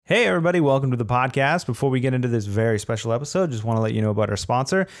Hey everybody, welcome to the podcast. Before we get into this very special episode, just want to let you know about our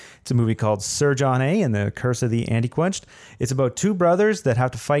sponsor. It's a movie called Sir John A. and the Curse of the Anti-Quenched. It's about two brothers that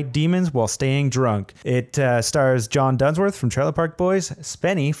have to fight demons while staying drunk. It stars John Dunsworth from Trailer Park Boys,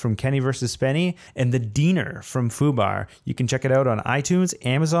 Spenny from Kenny vs. Spenny, and the Diener from Fubar. You can check it out on iTunes,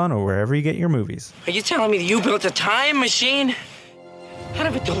 Amazon, or wherever you get your movies. Are you telling me that you built a time machine? Out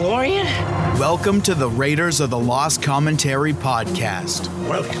of a DeLorean? Welcome to the Raiders of the Lost Commentary podcast.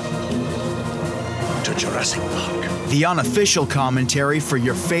 Welcome to Jurassic Park. The unofficial commentary for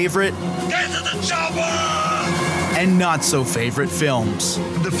your favorite Get to the chopper! and not so favorite films.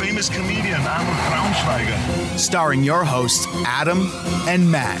 The famous comedian Arnold Braunschweiger. Starring your hosts Adam and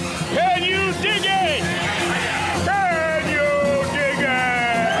Matt. Can you dig it? Can you dig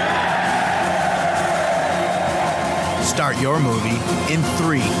it? Start your movie in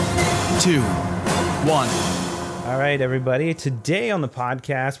 3, 2, 1. All right, everybody. Today on the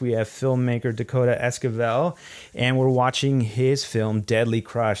podcast, we have filmmaker Dakota Aesquivel, and we're watching his film Deadly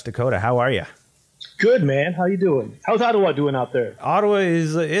Crush. Dakota, how are you? Good, man. How you doing? How's Ottawa doing out there? Ottawa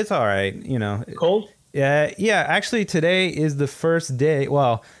it's all right, you know. Cold? Yeah. Actually, today is the first day,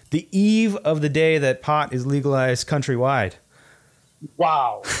 well, the eve of the day that pot is legalized countrywide.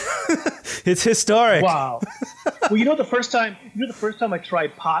 Wow. It's historic. Wow. Well, the first time I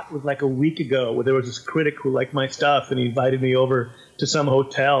tried pot was like a week ago, where there was this critic who liked my stuff, and he invited me over to some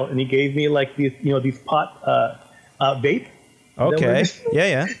hotel, and he gave me like these pot vape. Okay.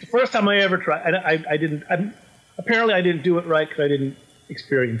 Yeah. The first time I ever tried, and I didn't do it right because I didn't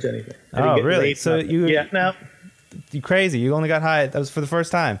experience anything. Oh, really? So you crazy? You only got high? That was for the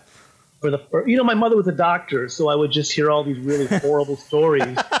first time. My mother was a doctor, so I would just hear all these really horrible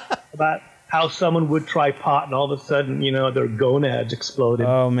stories about how someone would try pot and all of a sudden, their gonads exploded.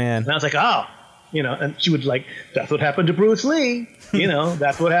 Oh, man. And I was like, and she would that's what happened to Bruce Lee.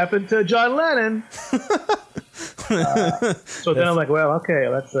 That's what happened to John Lennon. So then I'm like, well, okay,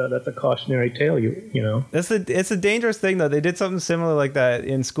 that's a cautionary tale, It's a dangerous thing, though. They did something similar like that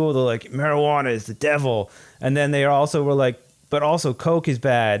in school. They're like, marijuana is the devil. And then they also were like, but also Coke is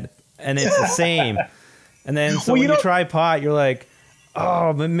bad. And it's the same. And then when you try pot, you're like,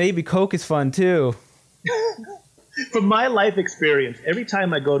 oh, but maybe Coke is fun too. From my life experience, every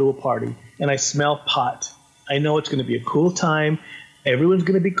time I go to a party and I smell pot, I know it's going to be a cool time. Everyone's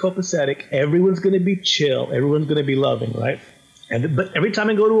going to be copacetic. Everyone's going to be chill. Everyone's going to be loving, right? But every time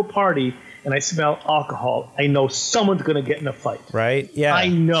I go to a party and I smell alcohol, I know someone's going to get in a fight. Right? Yeah. I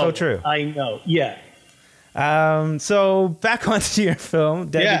know. So true. I know. Yeah. So back onto your film,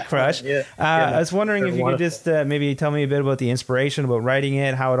 Deadly Crush. I was wondering if you could just maybe tell me a bit about the inspiration, about writing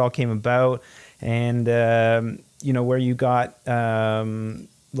it, how it all came about, and where you got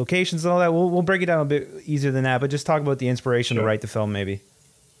locations and all that. We'll break it down a bit easier than that, but just talk about the inspiration to write the film, maybe.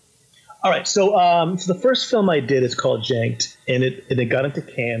 All right. So the first film I did is called Janked, and it got into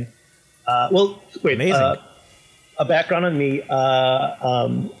Cannes. Amazing. A background on me.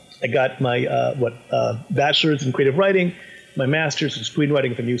 I got my bachelor's in creative writing, my master's in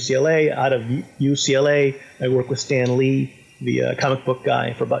screenwriting from UCLA. Out of UCLA, I worked with Stan Lee, the comic book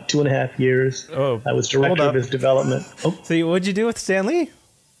guy, for about 2.5 years. Oh, I was director of his development. Oh. So what'd you do with Stan Lee?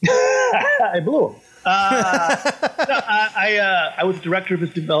 I blew him. I was director of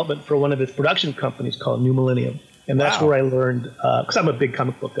his development for one of his production companies called New Millennium, and that's where I learned, because I'm a big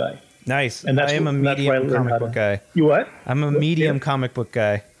comic book guy. Nice. And I am a medium comic book guy. You what? I'm a medium comic book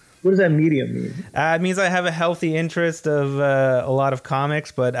guy. What does that medium mean? It means I have a healthy interest of a lot of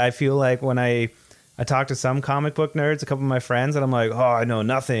comics, but I feel like when I talk to some comic book nerds, a couple of my friends, and I'm like, oh, I know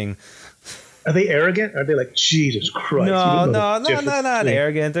nothing. Are they arrogant? Are they like, Jesus Christ? No, not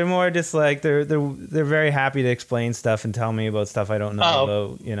arrogant. They're more just like they're very happy to explain stuff and tell me about stuff I don't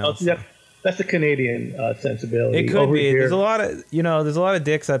know about. That's the Canadian sensibility. It could be. There's a lot of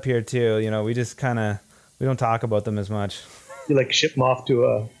dicks up here too. We just we don't talk about them as much. You like ship them off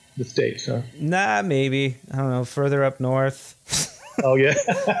to the States, huh? Nah, maybe. I don't know. Further up north. Oh yeah.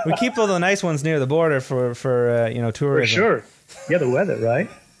 We keep all the nice ones near the border for tourism. For sure. Yeah, the weather, right?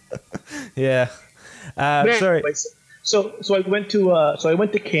 Yeah. Sorry. So I went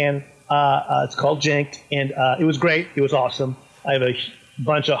to Cannes. It's called Janked, and it was great. It was awesome. I have a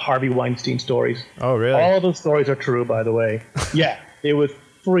bunch of Harvey Weinstein stories. Oh, really? All of those stories are true, by the way. Yeah, it was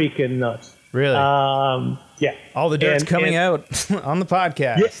freaking nuts. Really? Yeah. All the dirt's coming out on the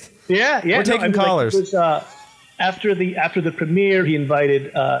podcast. Yeah. We're taking callers. After the premiere, he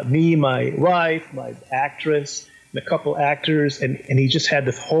invited me, my wife, my actress, and a couple actors, and he just had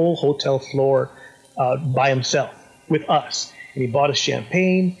this whole hotel floor by himself with us. And he bought us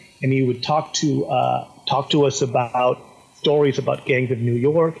champagne, and he would talk to us about stories about gangs of New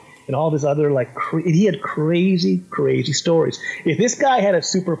York and all this other he had crazy stories. If this guy had a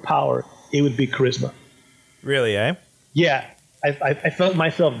superpower, it would be charisma. Really, eh? Yeah, I felt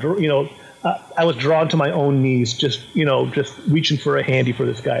myself, I was drawn to my own knees, just reaching for a handy for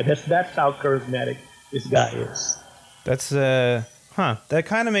this guy. That's how charismatic this guy is. That's that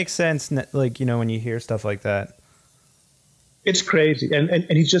kind of makes sense. When you hear stuff like that, it's crazy, and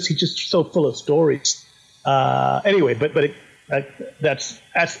he's just so full of stories. Anyway, that's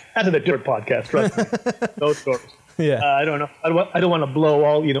a different podcast. Trust me. Those stories. Yeah, I don't know. I don't want to blow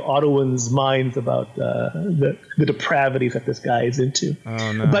all Ottawans' minds about the depravities that this guy is into.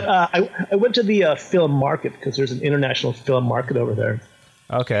 Oh no! But I went to the film market because there's an international film market over there.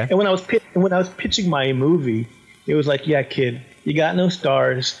 Okay. And when I was pitching my movie, it was like, yeah, kid, you got no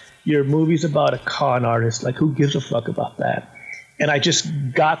stars. Your movie's about a con artist. Like, who gives a fuck about that? And I just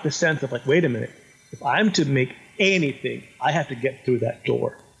got the sense of wait a minute. If I'm to make anything, I have to get through that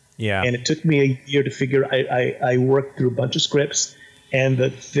door. Yeah. And it took me a year to figure. I worked through a bunch of scripts, and the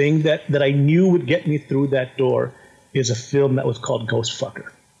thing that I knew would get me through that door is a film that was called Ghost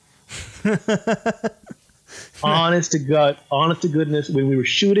Fucker. Honest to goodness, when we were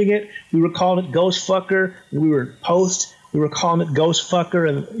shooting it, we were calling it Ghost Fucker. When we were in post, we were calling it Ghost Fucker,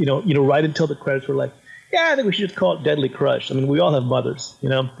 and right until the credits were like, yeah, I think we should just call it Deadly Crush. I mean, we all have mothers,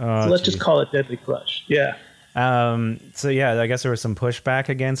 so let's just call it Deadly Crush. Yeah. So yeah, I guess there was some pushback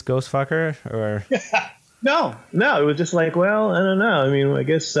against Ghost Fucker, or no, it was just like, well, I don't know. I mean, I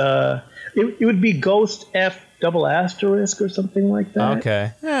guess it would be Ghost F double asterisk or something like that.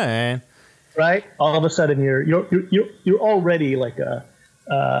 Okay, all right. Right. All of a sudden, you're already like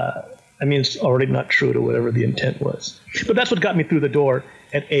I mean, it's already not true to whatever the intent was. But that's what got me through the door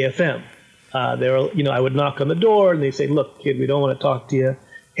at AFM. They were, I would knock on the door and they say, "Look, kid, we don't want to talk to you.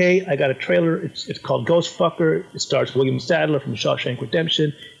 Hey, I got a trailer. It's called Ghost Fucker. It stars William Sadler from Shawshank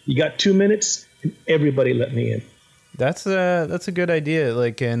Redemption. You got 2 minutes?" And everybody let me in. That's a good idea.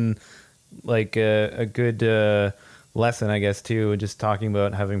 A good lesson, I guess, too. Just talking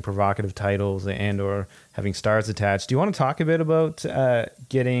about having provocative titles or having stars attached. Do you want to talk a bit about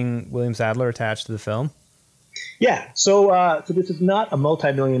getting William Sadler attached to the film? Yeah. So this is not a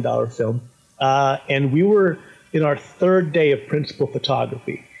multi-million-dollar film, and we were in our third day of principal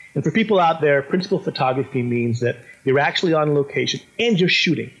photography. And for people out there, principal photography means that you're actually on location and you're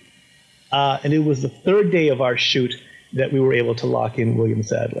shooting. And it was the third day of our shoot that we were able to lock in William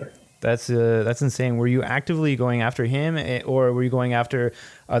Sadler. That's insane. Were you actively going after him, or were you going after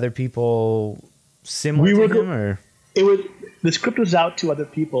other people similar to him? Or the script was out to other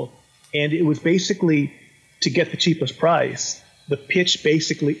people, and it was basically to get the cheapest price. The pitch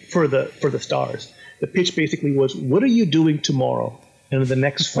basically for the stars. The pitch basically was, what are you doing tomorrow and in the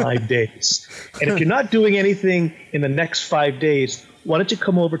next 5 days? And if you're not doing anything in the next 5 days, why don't you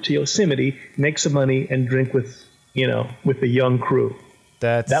come over to Yosemite, make some money, and drink with the young crew?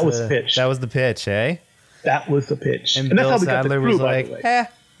 That was the pitch. That was the pitch, eh? That was the pitch. And Bill Sadler was like,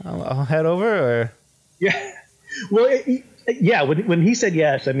 I'll head over, or? Yeah. Well, when he said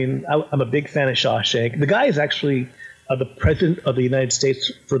yes, I mean, I'm a big fan of Shawshank. The guy is actually the president of the United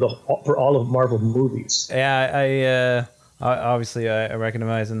States for all of Marvel movies. Yeah, I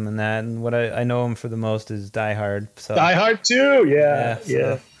recognize him in that, and what I know him for the most is Die Hard. So. Die Hard too, yeah. He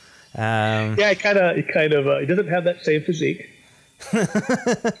kind of he doesn't have that same physique.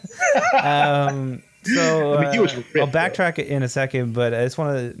 So he was ripped, I'll backtrack in a second, but I just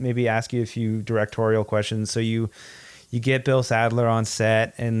want to maybe ask you a few directorial questions. So you get Bill Sadler on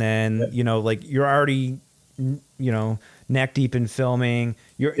set, and then you're already neck deep in filming.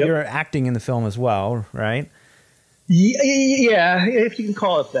 You're acting in the film as well, right? Yeah, if you can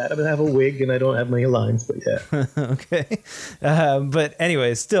call it that. I mean, I have a wig and I don't have many lines, but yeah. Okay. But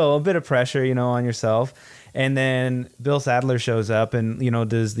anyway, still a bit of pressure, on yourself. And then Bill Sadler shows up, and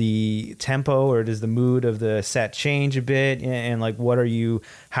does the tempo or does the mood of the set change a bit? And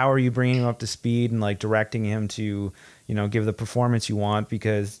how are you bringing him up to speed and directing him to give the performance you want?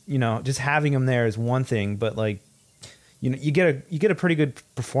 Because just having him there is one thing, but you get a pretty good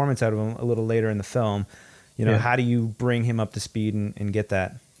performance out of him a little later in the film. How do you bring him up to speed and get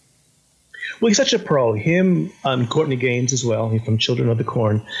that? Well, he's such a pro. Him, Courtney Gains as well. He's from Children of the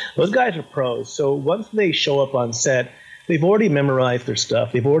Corn. Those guys are pros. So once they show up on set, they've already memorized their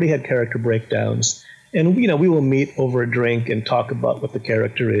stuff. They've already had character breakdowns. And, we will meet over a drink and talk about what the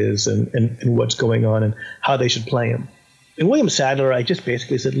character is and what's going on and how they should play him. And William Sadler, I just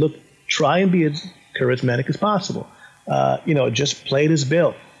basically said, look, try and be as charismatic as possible. Just play it as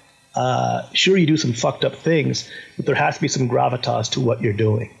Bill. Sure, you do some fucked up things, but there has to be some gravitas to what you're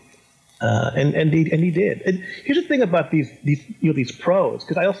doing. And he did. And here's the thing about these pros,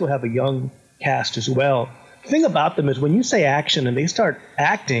 because I also have a young cast as well. The thing about them is when you say action and they start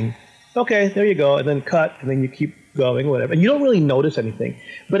acting, okay, there you go, and then cut, and then you keep going, whatever. And you don't really notice anything,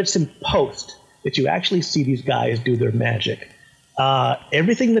 but it's in post that you actually see these guys do their magic.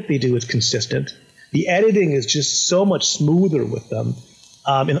 Everything that they do is consistent. The editing is just so much smoother with them.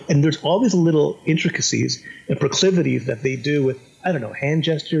 And there's all these little intricacies and proclivities that they do with, I don't know, hand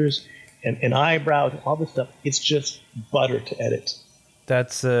gestures and eyebrows and all this stuff. It's just butter to edit.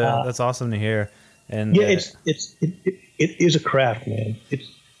 That's awesome to hear. And yeah, it is a craft, man. It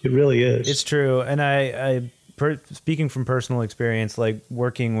really is. It's true. And speaking from personal experience, like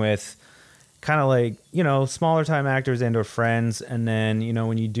working with kind of like, you know, smaller time actors and or friends. And then, you know,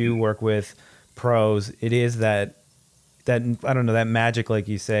 when you do work with pros, it is that I don't know, that magic, like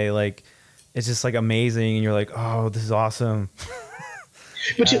you say, like it's just like amazing. And you're like, oh, this is awesome.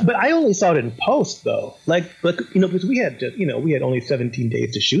 But I only saw it in post though. Like, you know, because we had only 17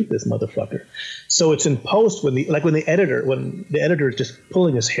 days to shoot this motherfucker. So it's in post when the editor is just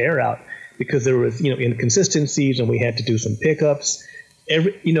pulling his hair out because there was, you know, inconsistencies and we had to do some pickups.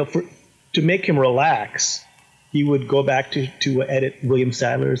 To make him relax, he would go back to edit William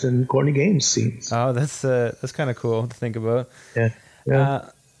Sadler's and Courtney Gains scenes. Oh, that's kind of cool to think about.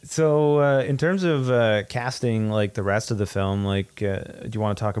 Yeah. So in terms of casting, like the rest of the film, like do you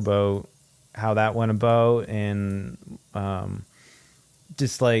want to talk about how that went about and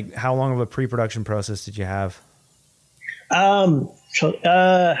just like how long of a pre-production process did you have? So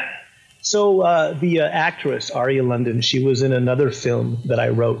the actress Aria London, she was in another film that I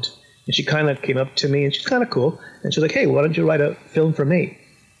wrote. And she kind of came up to me, and she's kind of cool. And she's like, "Hey, why don't you write a film for me?"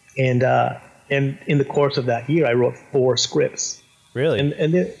 And in the course of that year, I wrote 4 scripts. Really? And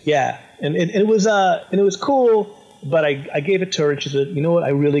it was cool. But I gave it to her, and she said, "You know what? I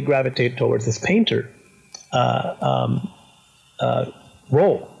really gravitate towards this painter role."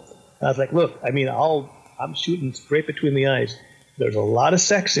 And I was like, "Look, I mean, I'm shooting straight between the eyes. There's a lot of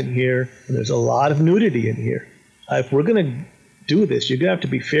sex in here, and there's a lot of nudity in here. If we're gonna do this, you're gonna have to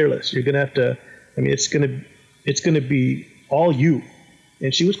be fearless. You're gonna have to. I mean, it's gonna be all you."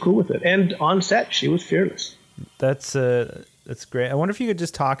 And she was cool with it. And on set, she was fearless. That's great. I wonder if you could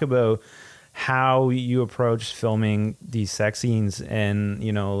just talk about how you approach filming these sex scenes, and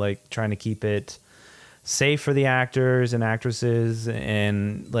you know, like trying to keep it safe for the actors and actresses,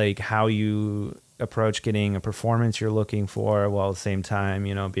 and like how you approach getting a performance you're looking for while at the same time,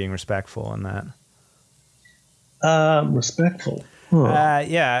 you know, being respectful in that. Respectful. Huh.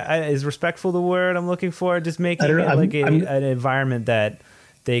 Is respectful the word I'm looking for? Just making it like an environment that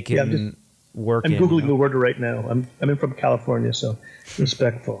they can work in. I'm Googling the word right now. I'm from California, so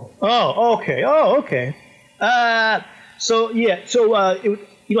respectful. Oh, okay. I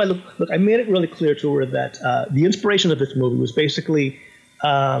made it really clear to her that the inspiration of this movie was basically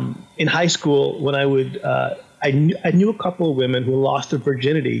in high school when I knew a couple of women who lost their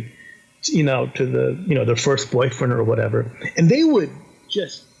virginity, you know, to their first boyfriend or whatever, and they would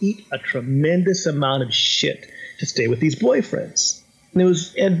just eat a tremendous amount of shit to stay with these boyfriends.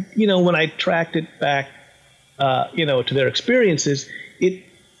 And when I tracked it back, to their experiences,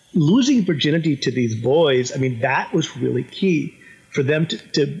 losing virginity to these boys, I mean, that was really key for them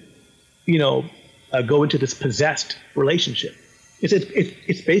to go into this possessed relationship.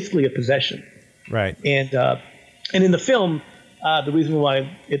 It's basically a possession, right? And in the film, the reason why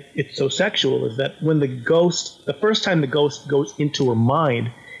it's so sexual is that when the first time the ghost goes into her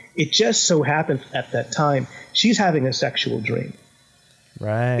mind, it just so happens at that time she's having a sexual dream.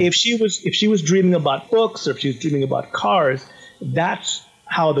 Right. If she was dreaming about books, or if she was dreaming about cars, that's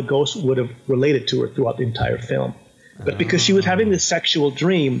how the ghost would have related to her throughout the entire film. But because she was having this sexual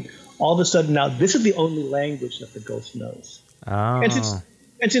dream, all of a sudden now this is the only language that the ghost knows. Oh.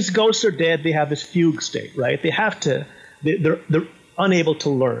 And since ghosts are dead, they have this fugue state, right? They have to. They're unable to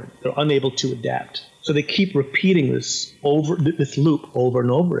learn. They're unable to adapt. So they keep repeating this loop over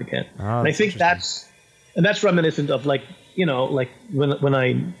and over again. Oh, and I think that's reminiscent of like when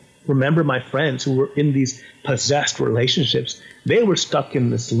I remember my friends who were in these possessed relationships, they were stuck in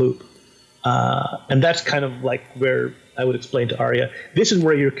this loop. And that's kind of like where I would explain to Arya, this is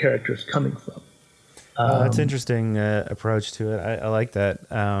where your character is coming from. That's an interesting approach to it. I like that.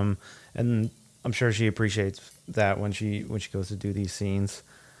 And I'm sure she appreciates that when she goes to do these scenes.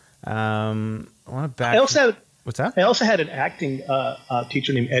 What's that? I also had an acting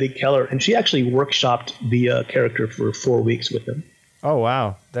teacher named Eddie Keller, and she actually workshopped the character for 4 weeks with him. Oh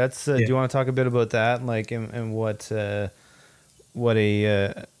wow, that's. Do you want to talk a bit about that, like, and what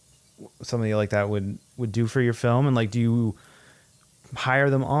somebody like that would do for your film, and like, do you hire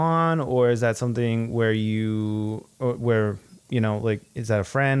them on, or is that something where like, is that a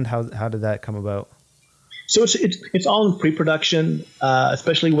friend? How did that come about? So it's all in pre-production,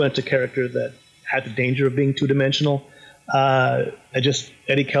 especially when it's a character that had the danger of being two-dimensional.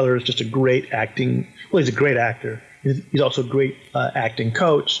 Eddie Keller is just a great acting. Well, he's a great actor. He's also a great acting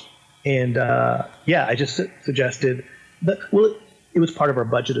coach. And I just suggested that. Well, it was part of our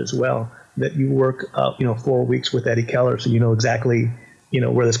budget as well, that you work 4 weeks with Eddie Keller, so you know exactly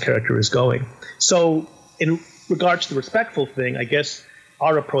where this character is going. So in regards to the respectful thing, I guess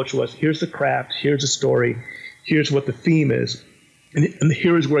our approach was, here's the craft, here's the story, here's what the theme is, and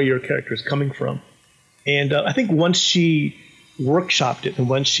here's where your character is coming from. And I think once she workshopped it and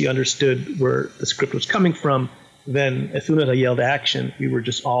once she understood where the script was coming from, then as soon as I yelled action, we were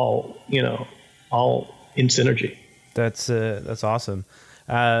just all in synergy. That's awesome.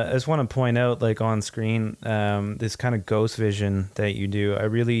 I just want to point out, like, on screen, this kind of ghost vision that you do. I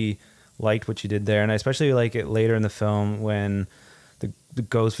really liked what you did there, and I especially like it later in the film when the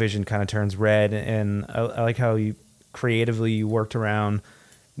ghost vision kind of turns red, and I like how you creatively worked around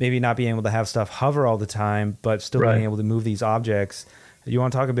maybe not being able to have stuff hover all the time, but still being able to move these objects. You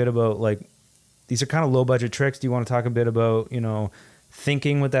want to talk a bit about, like, these are kind of low budget tricks. Do you want to talk a bit about,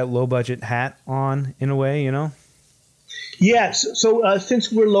 thinking with that low budget hat on in a way, Yeah. So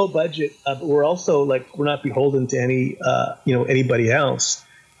since we're low budget, but we're also, like, we're not beholden to any, anybody else.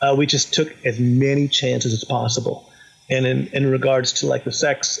 We just took as many chances as possible. And in regards to, like, the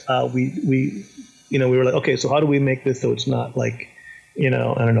sex, we were like, okay, so how do we make this so it's not like, I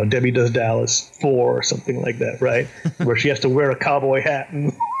don't know, Debbie Does Dallas 4 or something like that, right? Where she has to wear a cowboy hat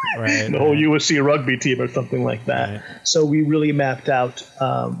and the whole USC rugby team or something like that. Right. So we really mapped out,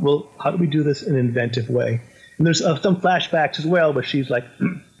 how do we do this in an inventive way? And there's some flashbacks as well, but she's, like,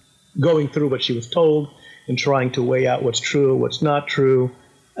 going through what she was told and trying to weigh out what's true, what's not true.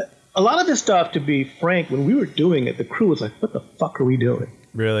 A lot of this stuff, to be frank, when we were doing it, the crew was like, what the fuck are we doing?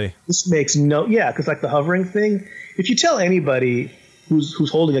 Really? This makes because, like, the hovering thing, if you tell anybody who's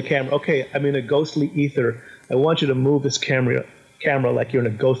holding a camera, okay, I'm in a ghostly ether, I want you to move this camera like you're in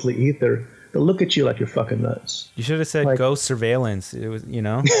a ghostly ether, they'll look at you like you're fucking nuts. You should have said, like, ghost surveillance. It was,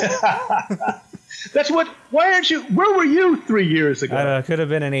 That's what. Why aren't you? Where were you 3 years ago? I don't know, it could have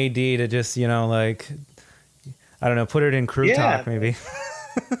been an AD to just, like, I don't know, put it in crew talk maybe.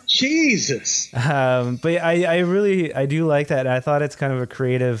 Jesus. But I do like that. I thought it's kind of a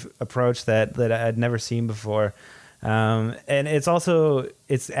creative approach that I'd never seen before. And it's also,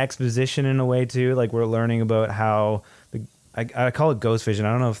 it's exposition in a way too. Like, we're learning about how I call it ghost vision.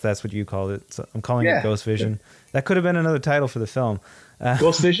 I don't know if that's what you called it. So I'm calling it ghost vision. Yeah. That could have been another title for the film.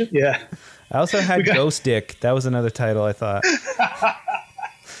 Ghost vision? Yeah. I also had Ghost Dick. That was another title, I thought. I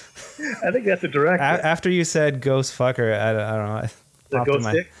think that's a director. After you said Ghost Fucker, I don't know. The Ghost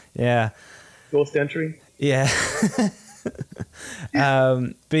Dick? Yeah. Ghost Entry? Yeah.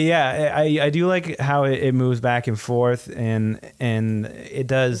 But yeah, I do like how it moves back and forth, and it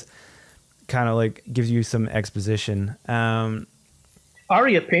does kind of, like, gives you some exposition. Aria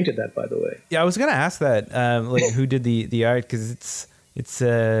painted that, by the way. Yeah, I was gonna ask that, like, who did the art, because it's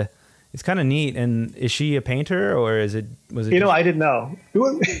kind of neat. And is she a painter, or was it? I didn't know.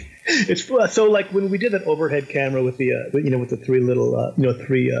 It's so, like, when we did that overhead camera with the with the three little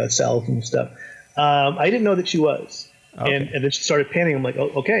three cells and stuff. I didn't know that she was, okay. and then she started painting. I'm like, oh,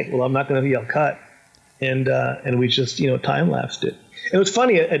 okay, well, I'm not going to yell cut, and we just time lapsed it. And it was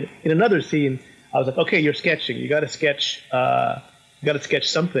funny. In another scene, I was like, okay, you're sketching. You got to sketch. You got to sketch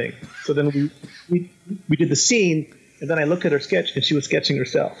something. So then we did the scene, and then I looked at her sketch, and she was sketching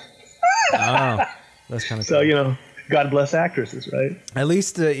herself. Oh, that's kind of cool. So God bless actresses, right? At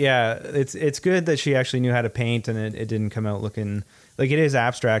least, it's good that she actually knew how to paint, and it didn't come out looking like, it is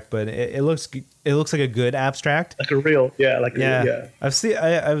abstract, but it looks like a good abstract, like a real, I've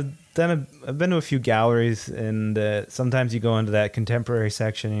been to a few galleries, and sometimes you go into that contemporary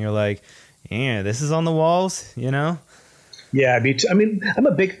section, and you're like, yeah, this is on the walls, Yeah, me too. I mean, I'm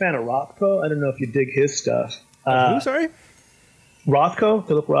a big fan of Rothko. I don't know if you dig his stuff. Who? Sorry, Rothko,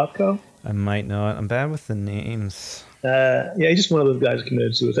 Philip Rothko. I might know it. I'm bad with the names. He's just one of those guys who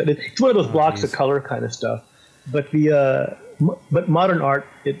committed suicide. It's one of those blocks of color kind of stuff. But but modern art,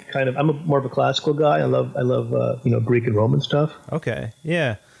 I'm more of a classical guy. I love Greek and Roman stuff. Okay,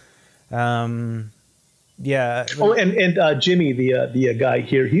 yeah, yeah. Oh, and Jimmy, the guy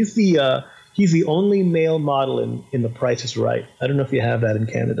here, he's the only male model in The Price is Right. I don't know if you have that in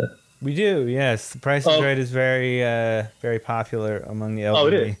Canada. We do, yes. The Price is Right is very very popular among the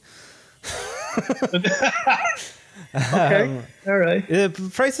elderly. Oh, it is. Okay. All right. The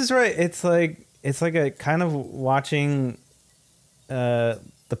Price is Right. It's like a kind of watching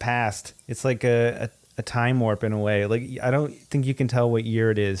the past. It's like a time warp in a way. Like I don't think you can tell what year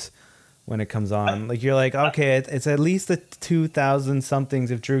it is when it comes on. Like you're like, okay, it's at least the 2000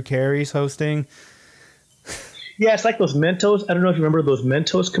 somethings if Drew Carey's hosting. Yeah, it's like those Mentos. I don't know if you remember those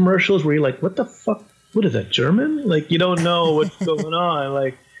Mentos commercials where you're like, what the fuck? What is that, German? Like you don't know what's going on.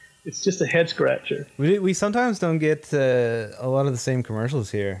 Like it's just a head scratcher. We sometimes don't get a lot of the same commercials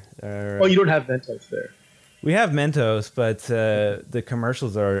here. Oh, you don't have Mentos there. We have Mentos, but the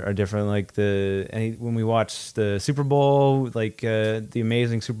commercials are different. Like when we watch the Super Bowl, like the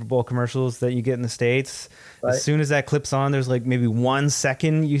amazing Super Bowl commercials that you get in the States, right. As soon as that clips on, there's like maybe 1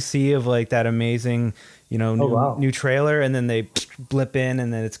 second you see of like that amazing, new trailer, and then they blip in,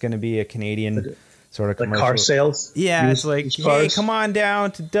 and then it's going to be a Canadian sort of commercial. Like car sales? Yeah, it's like, hey, come on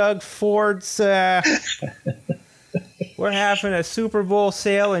down to Doug Ford's. We're having a Super Bowl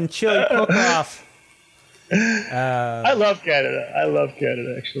sale and chili cook-off. I love Canada. I love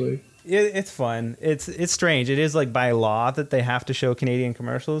Canada, actually. It's fun. It's strange. It is like by law that they have to show Canadian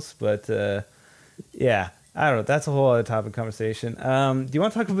commercials, but yeah, I don't know. That's a whole other topic of conversation. Do you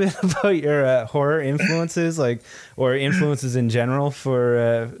want to talk a bit about your horror influences, or influences in general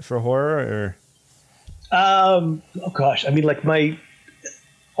for horror? Or oh gosh, I mean, like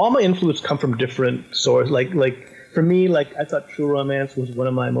all my influence come from different sources. Like for me, like I thought True Romance was one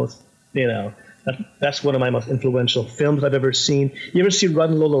of my most, that's one of my most influential films I've ever seen. You ever see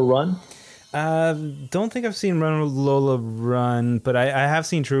Run Lola Run? Don't think I've seen Run Lola Run, but I have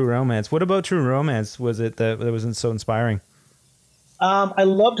seen True Romance. What about True Romance was it that was so inspiring? I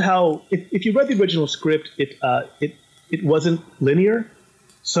loved how if you read the original script, it wasn't linear.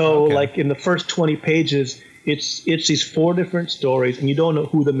 So like in the first 20 pages, it's these 4 different stories, and you don't know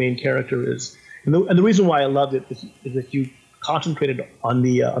who the main character is. And the reason why I loved it is that you concentrated on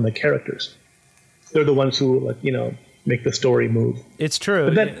the characters. They're the ones who make the story move. It's true.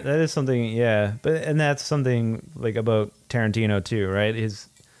 That is something, yeah. And that's something like about Tarantino too, right? His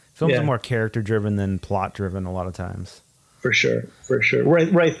films are more character driven than plot driven a lot of times. For sure.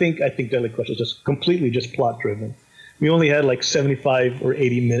 Where I think Deadly Crush is just completely just plot driven. We only had like 75 or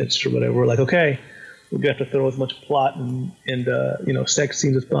 80 minutes or whatever. We're like, okay, we're gonna have to throw as much plot and sex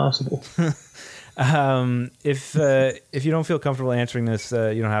scenes as possible. If you don't feel comfortable answering this,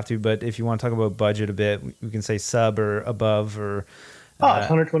 you don't have to. But if you want to talk about budget a bit, we can say sub or above or. It's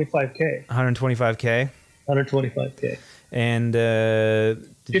 $125K. $125K. $125K. And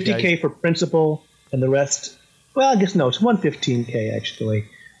 50K for principal, and the rest. Well, I guess no, it's $115K actually.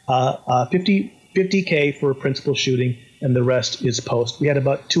 50K for principal shooting, and the rest is post. We had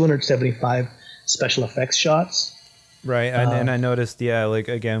about 275 special effects shots. Right, and I noticed, like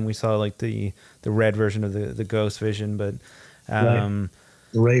again, we saw like the red version of the ghost vision, but the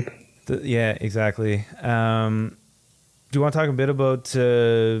rape. Yeah, exactly. Do you want to talk a bit about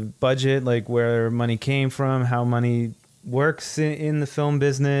budget, like where money came from, how money works in the film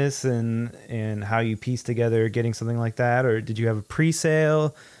business, and how you piece together getting something like that, or did you have a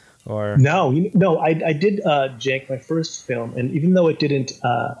pre-sale? Or no, I did jank my first film, and even though it didn't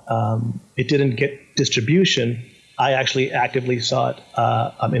get distribution, I actually actively sought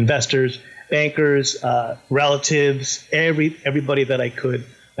investors, bankers, relatives, everybody that I could.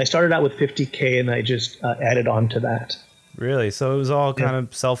 I started out with 50K, and I just added on to that. Really? So it was all kind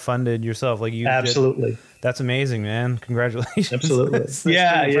of self-funded yourself, like you? Absolutely. That's amazing, man! Congratulations. Absolutely. that's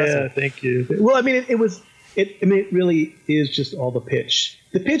yeah. Thank you. Well, I mean, it really is just all the pitch.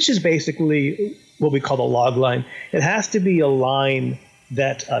 The pitch is basically what we call the log line. It has to be a line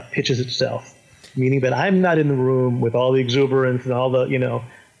that pitches itself, meaning that I'm not in the room with all the exuberance and all the,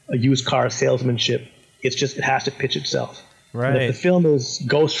 a used car salesmanship. It's just, it has to pitch itself. Right. And if the film is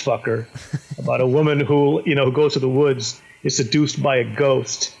Ghost Fucker, about a woman who, who goes to the woods, is seduced by a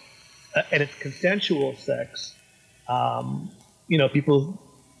ghost, and it's consensual sex, people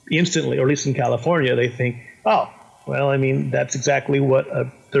instantly, or at least in California, they think, oh, well, I mean, that's exactly what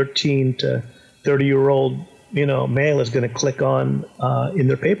a 13 to 30-year-old, male is going to click on in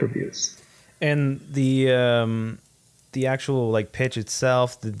their pay-per-views. And the actual like pitch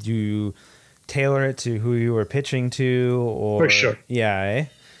itself, did you tailor it to who you were pitching to? Or for sure. Yeah. Eh?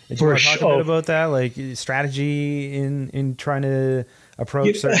 Did you want to talk a bit about that, like strategy in trying to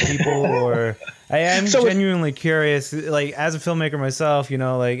approach certain people? Or I am genuinely curious, like as a filmmaker myself,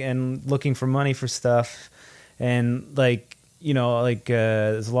 and looking for money for stuff. And there's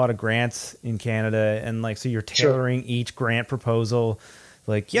a lot of grants in Canada, and so you're tailoring each grant proposal.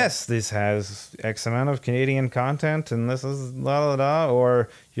 Like, yes, this has X amount of Canadian content, and this is la la la. Or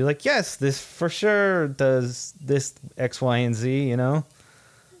you're like, yes, this for sure does this X, Y, and Z.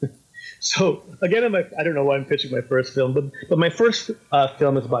 So again, I don't know why I'm pitching my first film, but my first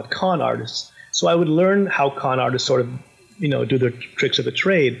film is about con artists. So I would learn how con artists sort of, do their tricks of the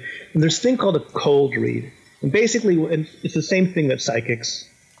trade. And there's a thing called a cold read. And basically, and it's the same thing that psychics,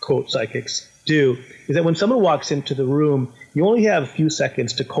 quote psychics, do, is that when someone walks into the room, you only have a few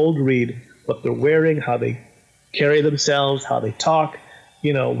seconds to cold read what they're wearing, how they carry themselves, how they talk,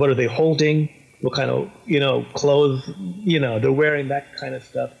 what are they holding, what kind of, clothes, they're wearing, that kind of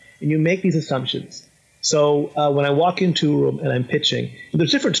stuff. And you make these assumptions. So when I walk into a room and I'm pitching,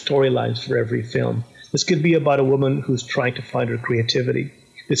 there's different storylines for every film. This could be about a woman who's trying to find her creativity.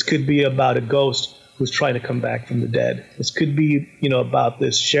 This could be about a ghost who's trying to come back from the dead. This could be, about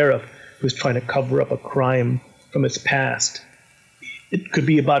this sheriff who's trying to cover up a crime from his past. It could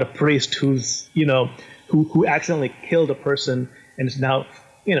be about a priest who's, who accidentally killed a person and is now,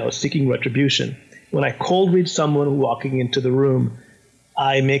 seeking retribution. When I cold read someone walking into the room,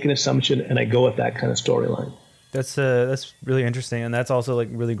 I make an assumption and I go with that kind of storyline. That's really interesting, and that's also like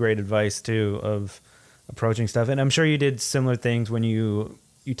really great advice too of approaching stuff. And I'm sure you did similar things when you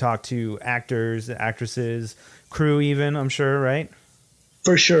talked to actors, actresses, crew, even. I'm sure, right?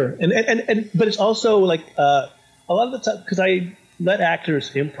 For sure, and but it's also like a lot of the time because I let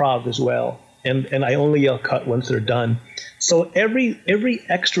actors improv as well, and I only yell cut once they're done. So every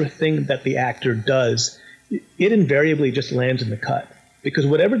extra thing that the actor does, it invariably just lands in the cut. Because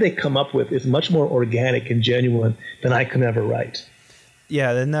whatever they come up with is much more organic and genuine than I can ever write. Yeah,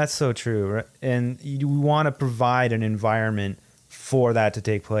 and that's so true. Right? And you want to provide an environment for that to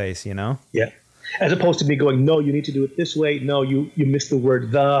take place, Yeah. As opposed to me going, no, you need to do it this way. No, you missed the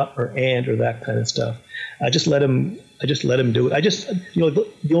word the or and or that kind of stuff. I just let them do it.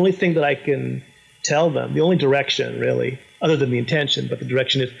 The only thing that I can tell them, the only direction really, other than the intention, but the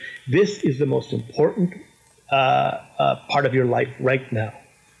direction is this is the most important part of your life right now.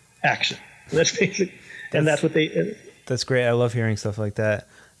 Action. And that's basic. And that's what they. That's great. I love hearing stuff like that.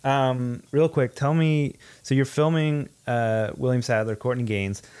 Real quick, tell me. So you're filming William Sadler, Courtney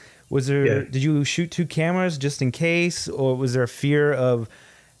Gains. Was there? Yeah. Did you shoot two cameras just in case, or was there a fear of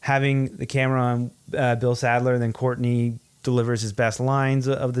having the camera on Bill Sadler and then Courtney delivers his best lines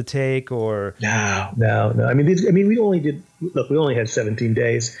of the take? Or no. I mean, we only had 17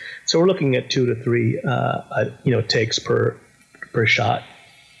 days, so we're looking at 2 to 3, takes per shot.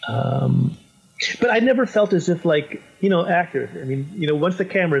 But I never felt as if actors. I mean, once the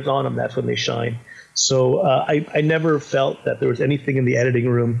camera's on them, that's when they shine. So I never felt that there was anything in the editing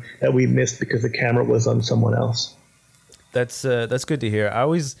room that we missed because the camera was on someone else. That's good to hear. I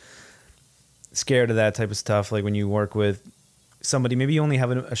always scared of that type of stuff, like when you work with somebody maybe you only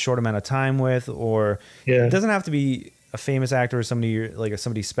have a short amount of time with, or it doesn't have to be a famous actor or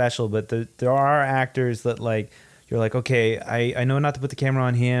somebody special, but there are actors that you're like, okay, I know not to put the camera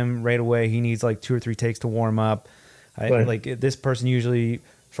on him right away. He needs 2 or 3 takes to warm up. This person usually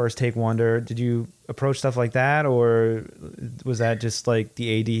first take wonder. Did you approach stuff like that, or was that just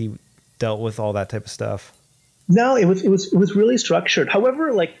the AD dealt with all that type of stuff? No, it was really structured.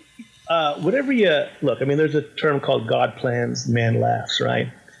 However, whatever you look, I mean, there's a term called God plans, man laughs, right?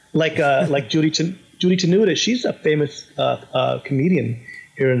 Like Judy Tenuta, she's a famous comedian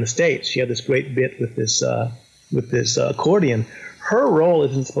here in the States. She had this great bit with this accordion. Her role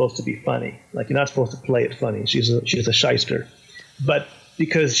isn't supposed to be funny. You're not supposed to play it funny. She's a shyster, but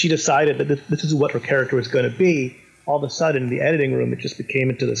because she decided that this is what her character was going to be, all of a sudden in the editing room it just became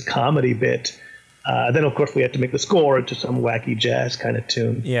into this comedy bit. Then of course we had to make the score into some wacky jazz kind of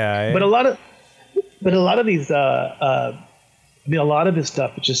tune. Yeah. But a lot of these, a lot of this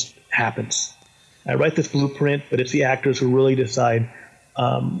stuff, it just happens. I write this blueprint, but it's the actors who really decide,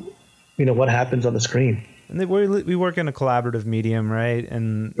 what happens on the screen. And we work in a collaborative medium, right?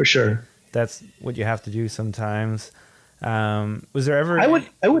 And for sure, that's what you have to do sometimes. Was there ever? I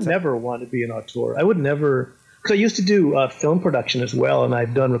would never want to be an auteur. I would never, because I used to do film production as well, and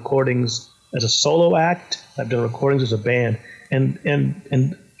I've done recordings as a solo act. I've done recordings as a band, and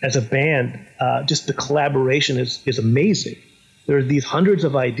as a band, just the collaboration is amazing. There are these hundreds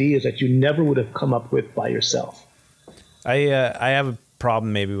of ideas that you never would have come up with by yourself. I have a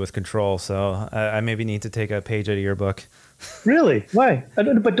problem maybe with control, so I maybe need to take a page out of your book. Really? Why?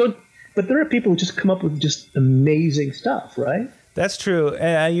 But there are people who just come up with just amazing stuff, right? That's true.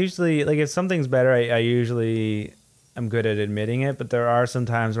 And I usually, if something's better, I'm good at admitting it, but there are some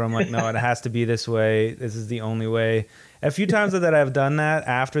times where I'm like, no, it has to be this way. This is the only way. A few times that I've done that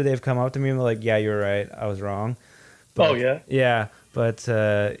after they've come up to me and like, yeah, you're right. I was wrong. But, yeah. But,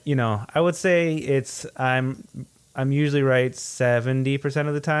 I would say I'm usually right 70%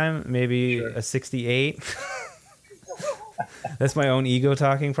 of the time, maybe a 68. That's my own ego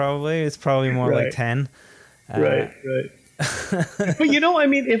talking. Probably it's probably more like 10. Right. But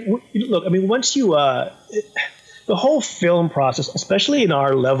I mean, once you the whole film process, especially in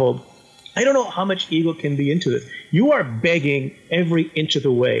our level, I don't know how much ego can be into this. You are begging every inch of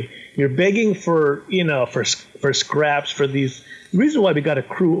the way. You're begging for scraps for these. The reason why we got a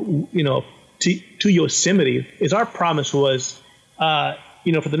crew, to Yosemite is our promise was, for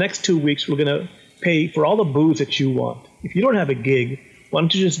the next 2 weeks we're gonna pay for all the booze that you want. If you don't have a gig, why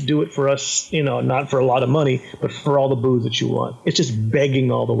don't you just do it for us? Not for a lot of money, but for all the booze that you want. It's just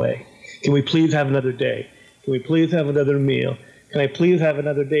begging all the way. Can we please have another day? Can we please have another meal? Can I please have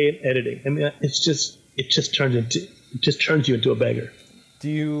another day in editing? I mean, it just turns you into a beggar. Do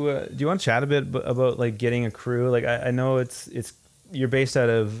you want to chat a bit about like getting a crew? Like I know it's you're based out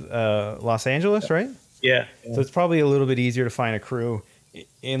of Los Angeles, right? Yeah. So it's probably a little bit easier to find a crew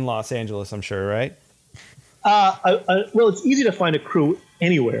in Los Angeles, I'm sure, right? Well, it's easy to find a crew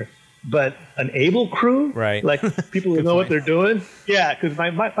anywhere, but an able crew, right? Like people who know what they're doing. Yeah, because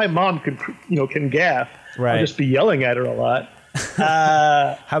my mom can gaff. Right. I'll just be yelling at her a lot.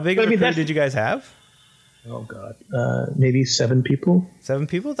 How big of a crew did you guys have? Oh God, maybe 7 people. 7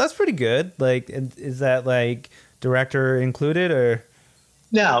 people? That's pretty good. Like, is that like director included or?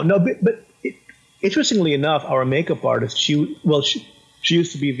 No, but interestingly enough, our makeup artist, she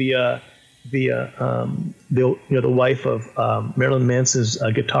used to be the wife of Marilyn Manson's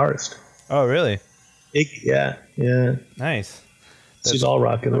guitarist. Oh, really? Yeah. Nice. She's all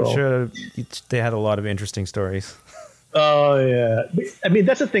rock and roll. I'm sure they had a lot of interesting stories. Oh yeah, I mean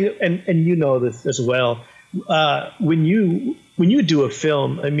that's the thing, and you know this as well. When you do a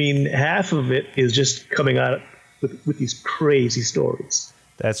film, I mean half of it is just coming out with these crazy stories.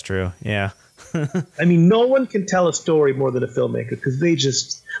 That's true. Yeah. I mean, no one can tell a story more than a filmmaker because they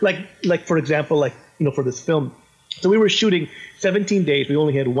just like for example, for this film. So we were shooting 17 days. We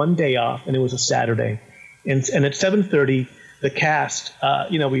only had 1 day off, and it was a Saturday. And at 7:30, the cast,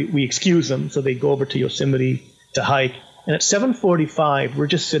 we excuse them, so they go over to Yosemite to hike. And at 7:45, we're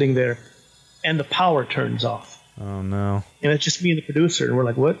just sitting there, and the power turns off. Oh no! And it's just me and the producer, and we're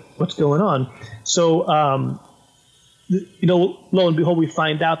like, "What's going on?" So, lo and behold, we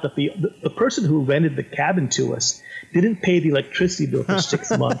find out that the person who rented the cabin to us didn't pay the electricity bill for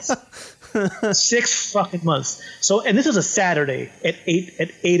 6 months. 6 fucking months. So, and this is a Saturday at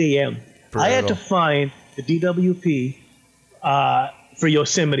 8 a.m. Brutal. I had to find the DWP for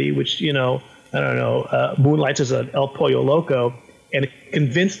Yosemite, which I don't know, moonlights as an El Pollo Loco, and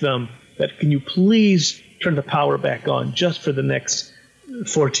convince them that can you please turn the power back on just for the next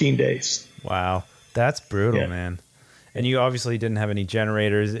 14 days. Wow, that's brutal, man. And you obviously didn't have any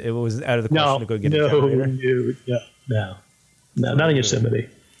generators. It was out of the question to go get a generator. No, not in Yosemite.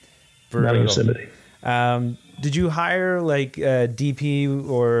 Brutal. Not in Yosemite. Did you hire like a DP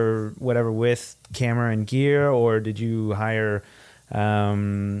or whatever with camera and gear, or did you hire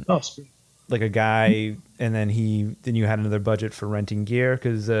like a guy and then you had another budget for renting gear?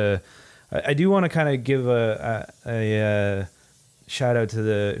 Because I do want to kind of give a shout out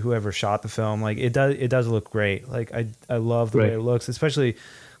to whoever shot the film. Like it does look great. Like I love the way it looks, especially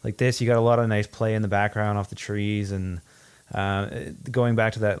like this. You got a lot of nice play in the background off the trees, and going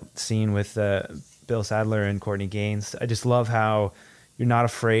back to that scene with Bill Sadler and Courtney Gains. I just love how you're not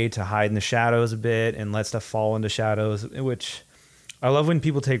afraid to hide in the shadows a bit and let stuff fall into shadows, which I love when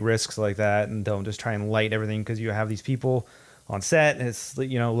people take risks like that and don't just try and light everything because you have these people on set and it's,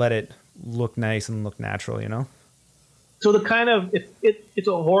 let it look nice and look natural, So the kind of, it's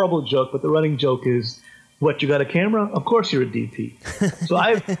a horrible joke, but the running joke is, what, you got a camera? Of course you're a DP. So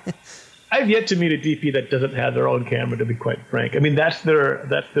I've yet to meet a DP that doesn't have their own camera, to be quite frank. I mean, that's their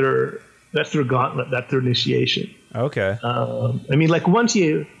gauntlet, that's their initiation. Okay. I mean, like once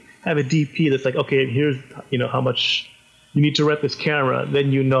you have a DP that's like, okay, here's, how much you need to rent this camera,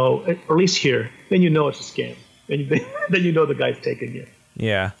 then or at least here, then it's a scam. Then the guy's taking you.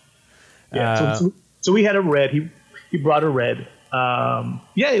 Yeah. Yeah. So we had a red. He brought a red.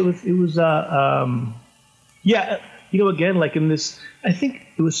 It was. Again, like in this, I think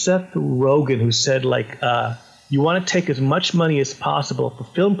it was Seth Rogen who said like, you want to take as much money as possible for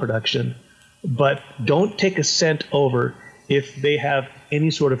film production, but don't take a cent over if they have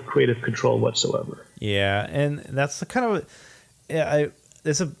any sort of creative control whatsoever. Yeah, and that's the kind of I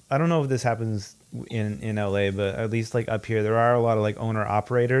don't know if this happens in LA, but at least like up here there are a lot of like owner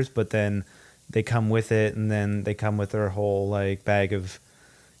operators, but then they come with it, and then they come with their whole like bag of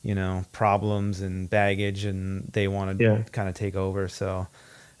problems and baggage, and they want to kind of take over. So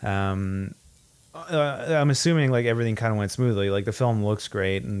I'm assuming like everything kind of went smoothly. Like the film looks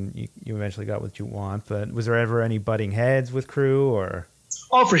great, and you eventually got what you want. But was there ever any butting heads with crew or?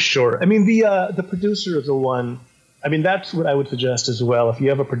 Oh, for sure. I mean, the producer is the one. I mean, that's what I would suggest as well. If you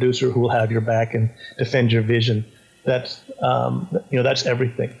have a producer who will have your back and defend your vision, that's that's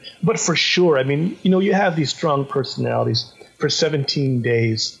everything. But for sure, I mean, you have these strong personalities for 17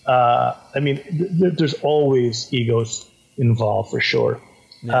 days. I mean, there's always egos involved for sure.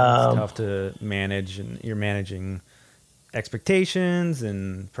 Yeah, it's tough to manage, and you're managing expectations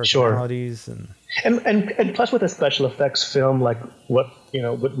and personalities, sure. and plus with a special effects film like what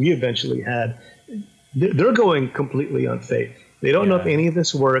we eventually had, they're going completely on faith. They don't know if any of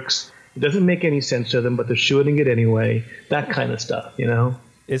this works. It doesn't make any sense to them, but they're shooting it anyway. That kind of stuff,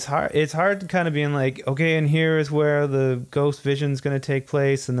 It's hard to kind of being like, okay, and here is where the ghost vision is going to take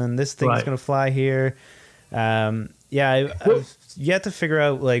place, and then this thing is going to fly here. I've yet to figure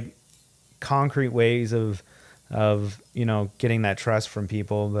out like concrete ways of getting that trust from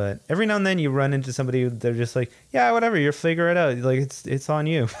people, but every now and then you run into somebody they're just like, yeah, whatever, you'll figure it out, like it's on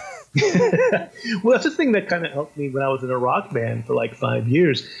you. Well, that's the thing that kind of helped me when I was in a rock band for like 5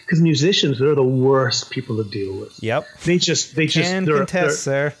 years, because musicians, they're the worst people to deal with. Yep. They're contest,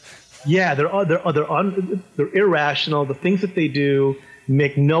 sir. Yeah, they're irrational. The things that they do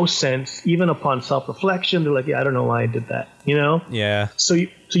make no sense, even upon self-reflection. They're like, yeah, I don't know why I did that, Yeah. So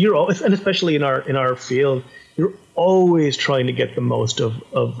you're always, and especially in our field, you're always trying to get the most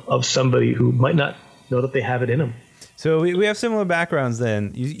of somebody who might not know that they have it in them. So we have similar backgrounds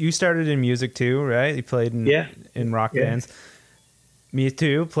then. You started in music too, right? You played in rock bands. Me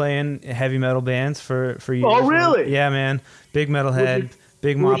too, playing heavy metal bands for years. Oh, really? Yeah, man. Big metalhead,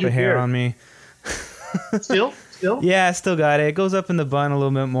 big mop of hair on me. Still? Yeah, I still got it. It goes up in the bun a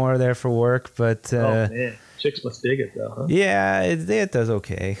little bit more there for work, but oh man, chicks must dig it though, huh? Yeah, it does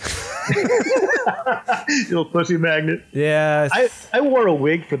okay. You little pussy magnet. Yeah, I wore a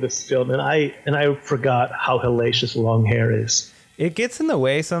wig for this film, and I forgot how hellacious long hair is. It gets in the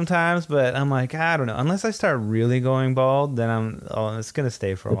way sometimes, but I'm like, I don't know. Unless I start really going bald, then it's gonna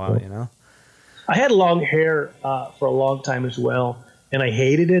stay for a while, I had long hair for a long time as well. And I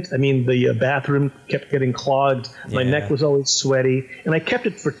hated it. I mean, the bathroom kept getting clogged. My neck was always sweaty. And I kept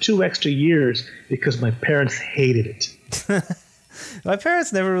it for 2 extra years because my parents hated it. My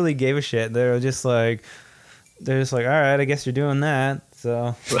parents never really gave a shit. They're just like, all right, I guess you're doing that.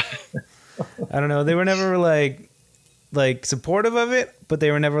 So, I don't know. They were never like supportive of it, but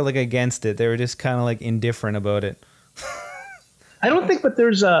they were never like against it. They were just kind of like indifferent about it. I don't think, but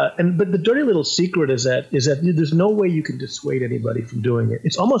but the dirty little secret is that there's no way you can dissuade anybody from doing it.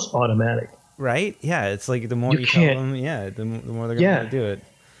 It's almost automatic. Right? Yeah. It's like the more you tell them, the more they're going to do it.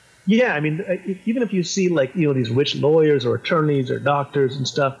 Yeah. I mean, even if you see like, these rich lawyers or attorneys or doctors and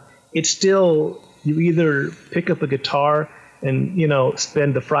stuff, it's still, you either pick up a guitar and,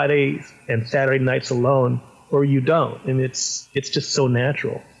 spend the Friday and Saturday nights alone, or you don't. And it's just so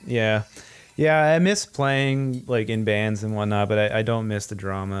natural. Yeah. Yeah, I miss playing like in bands and whatnot, but I don't miss the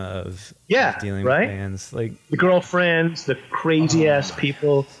drama of dealing with bands. Like the girlfriends, the crazy ass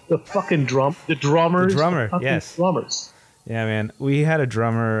people, the fucking drummers. The drummer, yes. Drummers. Yeah, man. We had a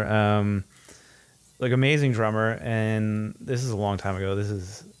drummer, like amazing drummer, and this is a long time ago. This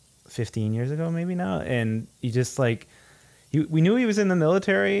is 15 years ago maybe now. And he just like, we knew he was in the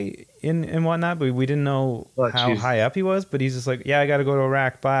military and whatnot, but we didn't know how high up he was. But he's just like, yeah, I got to go to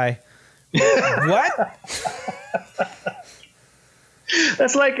Iraq, bye. What?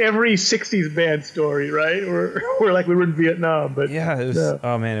 That's like every 60s band story, right? We're like we were in Vietnam, but yeah, it was. Yeah.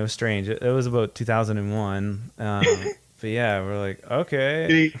 Oh man, it was strange. It was about 2001. But yeah, we're like,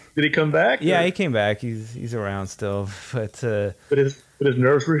 okay. Did he come back? Yeah, he came back. He's around still, but his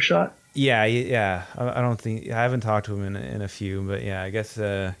nerves were shot. Yeah. I don't think I haven't talked to him in a few, but yeah, I guess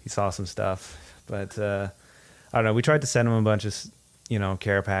he saw some stuff. But I don't know. We tried to send him a bunch of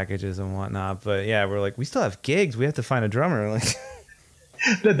care packages and whatnot, but yeah, we're like, we still have gigs. We have to find a drummer. Like,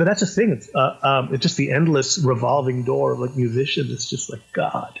 but that's the thing. It's just the endless revolving door of like musicians. It's just like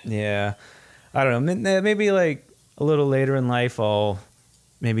God. Yeah, I don't know. Maybe like a little later in life, I'll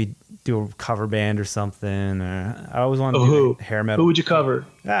maybe do a cover band or something. Or I always wanted to do like hair metal. Who would you cover?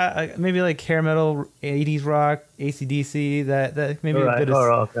 Maybe like hair metal, 80s rock, AC/DC. That maybe a bit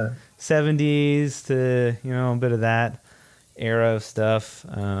of 70s to a bit of that era of stuff.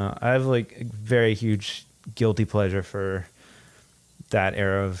 I have like a very huge guilty pleasure for that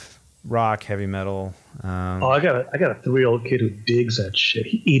era of rock, heavy metal. I got a 3-year-old kid who digs that shit.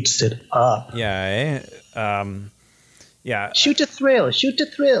 He eats it up. Yeah. Yeah. Shoot to thrill.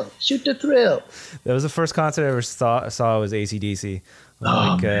 That was the first concert I ever saw was AC/DC.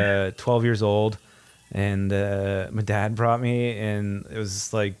 like 12 years old, and my dad brought me, and it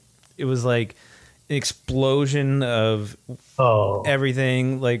was like an explosion of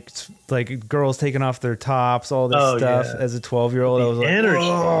everything, like girls taking off their tops, all this stuff. Yeah. As a 12-year-old, I was energy. like,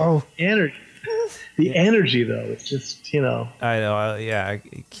 whoa. The energy, though, it's just, you know. I know, yeah.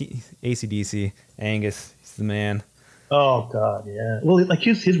 AC/DC, Angus, he's the man. Oh God, yeah. Well, like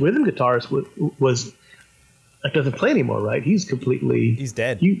his rhythm guitarist was doesn't play anymore, right? He's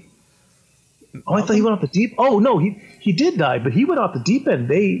dead. I thought he went off the deep. Oh no, he did die, but he went off the deep end.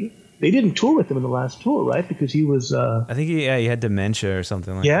 They didn't tour with him in the last tour, right? Because he was. I think he had dementia or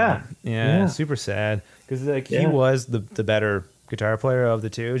something like that. Yeah, super sad because he was the better guitar player of the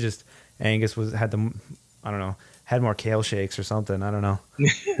two. Just Angus had more kale shakes or something. I don't know.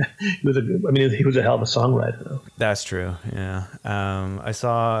 he was a hell of a songwriter, though. That's true. Yeah. I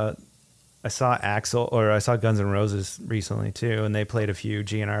saw Guns N' Roses recently too, and they played a few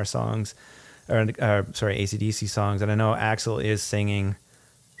GNR songs, AC/DC songs, and I know Axl is singing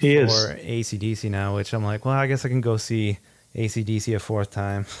for AC/DC now, which I'm like, well, I guess I can go see AC/DC a fourth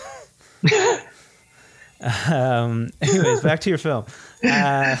time. Anyways, back to your film.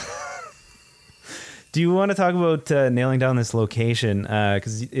 Do you want to talk about nailing down this location?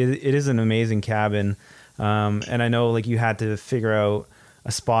 Because it is an amazing cabin, and I know like you had to figure out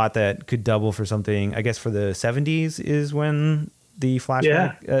a spot that could double for something. I guess for the 70s is when the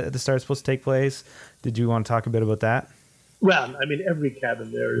flashback at the start is supposed to take place. Did you want to talk a bit about that? Well, I mean, every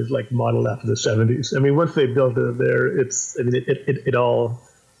cabin there is like modeled after the 70s. I mean, once they built it there, it's all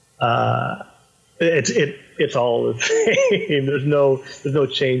it's all the same. There's no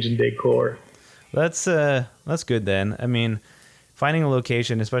change in decor. That's good then. I mean, finding a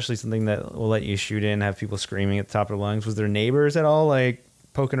location, especially something that will let you shoot in, have people screaming at the top of their lungs. Was there neighbors at all, like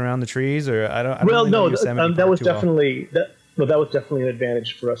poking around the trees, or I don't well, really no, know that was definitely that was definitely an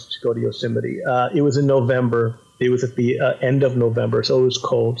advantage for us to go to Yosemite. It was in November. It was at the end of November, so it was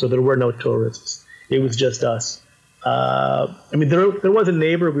cold. So there were no tourists. It was just us. I mean, there was a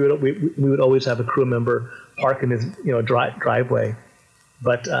neighbor. We would always have a crew member park in his driveway,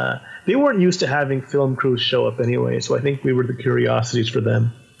 but they weren't used to having film crews show up anyway. So I think we were the curiosities for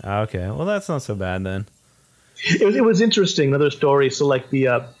them. Okay, well that's not so bad then. It was interesting. Another story. So like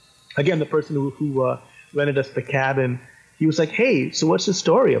the person who rented us the cabin, he was like, "Hey, so what's the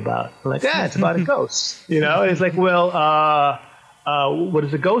story about?" I'm like, "It's about a ghost." And he's like, "Well, what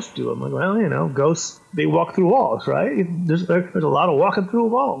does a ghost do?" I'm like, "Well, ghosts, they walk through walls, right? There's a lot of walking through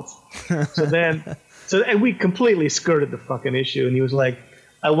walls." And we completely skirted the fucking issue. And he was like,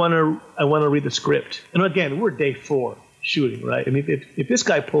 I want to read the script. And again, we're day 4 shooting, right? I mean, if this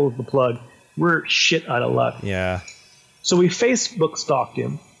guy pulls the plug, we're shit out of luck. Yeah. So we Facebook stalked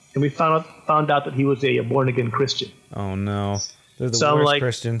him, and we found out that he was a born again Christian. Oh no, they're the worst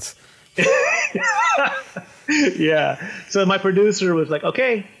Christians. Yeah. So my producer was like,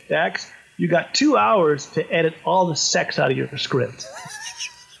 "Okay, Dax, you got 2 hours to edit all the sex out of your script."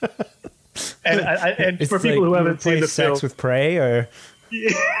 and for people who haven't seen the film, sex with prey, or you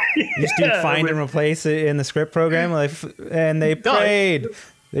just do find and replace it in the script program, and they prayed.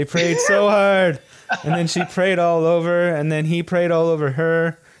 They prayed so hard, and then she prayed all over, and then he prayed all over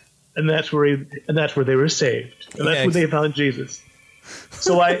her, and that's where they were saved, and that's where they found Jesus.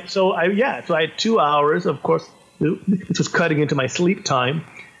 So I had 2 hours. Of course, this was cutting into my sleep time,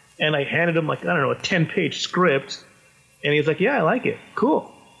 and I handed him a 10-page script, and he's like, "Yeah, I like it. Cool."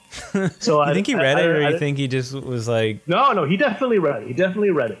 So you think he read it, or you think he just was like? No, he definitely read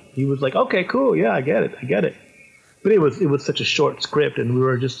it. He was like, "Okay, cool, yeah, I get it." But it was such a short script, and we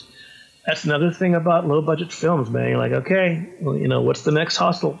were just. That's another thing about low budget films, man. You're like, okay, well, what's the next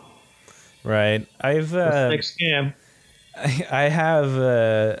hustle? Right. What's the next scam?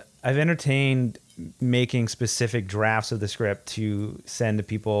 I've entertained making specific drafts of the script to send to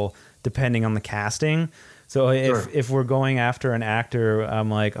people depending on the casting. So if we're going after an actor,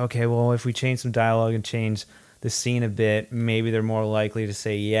 I'm like, okay, well, if we change some dialogue and change the scene a bit, maybe they're more likely to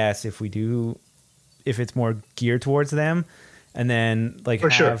say yes if it's more geared towards them. And then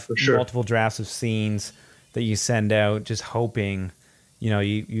multiple drafts of scenes that you send out, just hoping,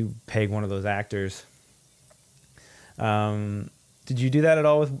 you peg one of those actors. Did you do that at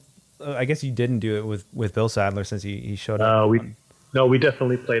all with? I guess you didn't do it with Bill Sadler since he showed up. We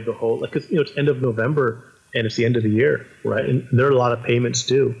definitely played the whole because it's end of November and it's the end of the year, right? And there are a lot of payments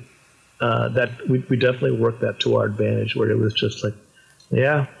due. That we definitely worked that to our advantage, where it was just like,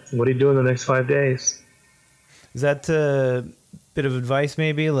 yeah, what are you doing the next 5 days? Is that bit of advice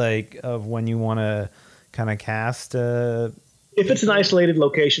maybe, like of when you want to kind of cast If it's an isolated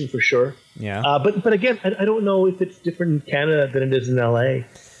location, for sure. Yeah. But again, I don't know if it's different in Canada than it is in LA.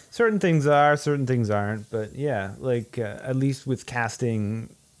 Certain things are, certain things aren't. But yeah, like at least with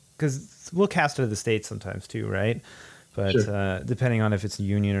casting, because we'll cast it to the States sometimes too, right? But Sure. Depending on if it's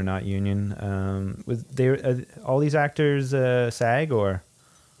union or not union, all these actors SAG or?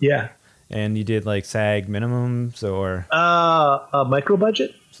 Yeah. And you did like SAG minimums or? Micro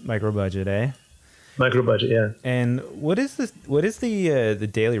budget. Micro budget, eh? Micro budget, yeah. And what is this? What is the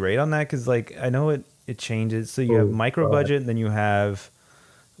daily rate on that? Because like I know it changes. So you have micro budget, and then you have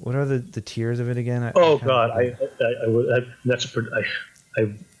what are the tiers of it again? I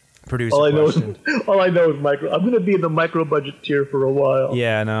produce. All I know is micro. I'm going to be in the micro budget tier for a while.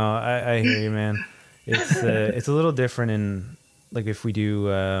 Yeah, no, I hear you, man. It's a little different in like if we do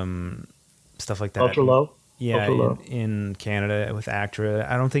stuff like that. Ultra low. Yeah, in Canada with ACTRA.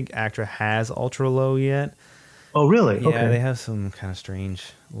 I don't think ACTRA has ultra low yet. Oh, really? Yeah, okay. They have some kind of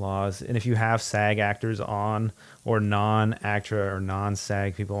strange laws. And if you have SAG actors on or non-ACTRA or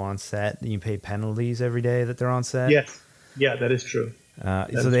non-SAG people on set, then you pay penalties every day that they're on set. Yes. Yeah, that is true.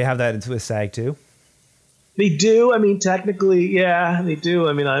 So they have that with SAG too? They do. I mean, technically, yeah, they do.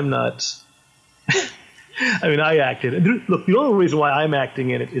 I mean, I'm not... I mean, I acted. Look, the only reason why I'm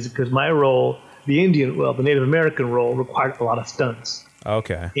acting in it is because my role... the Native American role required a lot of stunts.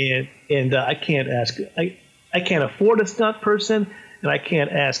 Okay. And I can't I can't afford a stunt person, and I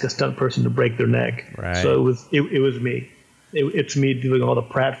can't ask a stunt person to break their neck. Right. So it was me. It's me doing all the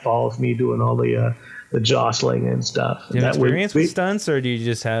pratfalls, me doing all the jostling and stuff. Do you have experience with stunts, or do you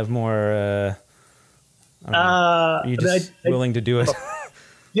just have more? Are you just willing to do it?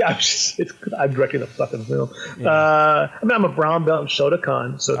 Yeah, I'm directing a fucking film. Yeah. I mean, I'm a brown belt in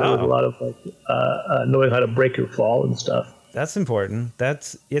Shotokan, so there was a lot of like knowing how to break your fall and stuff. That's important.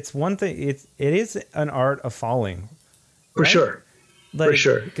 It's one thing. It is an art of falling, for right? sure. Like, for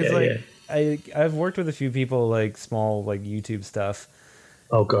sure. Because I've worked with a few people like small like YouTube stuff.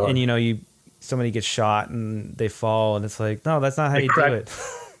 Oh god. And somebody gets shot and they fall and it's like, no, that's not how you do it.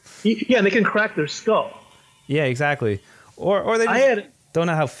 Yeah, and they can crack their skull. Yeah, exactly. Or they just don't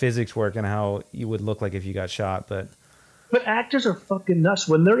know how physics work and how you would look like if you got shot, but actors are fucking nuts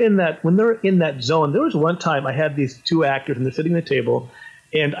when they're in that zone. There was one time I had these two actors and they're sitting at the table,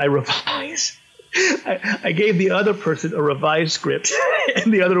 and I revised. I gave the other person a revised script,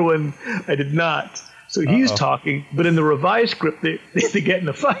 and the other one I did not. So he's talking, but in the revised script they get in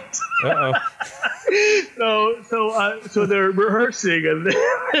a fight. So they're rehearsing,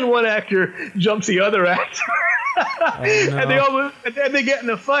 and one actor jumps the other actor. And they get in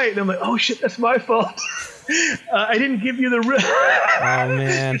a fight, and I'm like, oh shit, that's my fault. I didn't give you the oh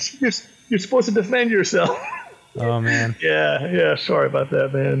man, you're supposed to defend yourself. Oh man. Yeah, sorry about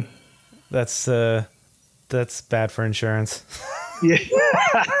that, man. That's bad for insurance.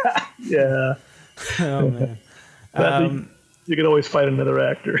 Yeah. Oh man. You can always fight another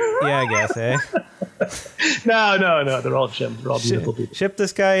actor. Yeah, I guess, eh? No, they're all gems. They're all beautiful people. Ship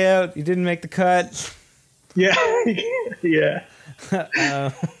this guy out. You didn't make the cut. Yeah. Yeah.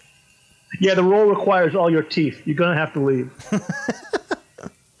 Yeah, the role requires all your teeth. You're going to have to leave.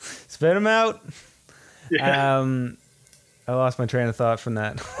 Spit them out. Yeah. I lost my train of thought from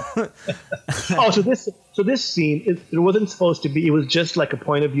that. So this scene, it wasn't supposed to be, it was just like a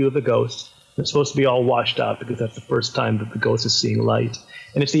point of view of the ghost. It's supposed to be all washed out because that's the first time that the ghost is seeing light.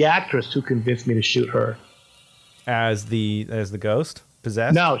 And it's the actress who convinced me to shoot her. As the ghost?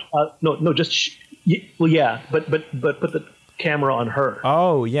 Possessed? No, just... well, yeah, but put the camera on her.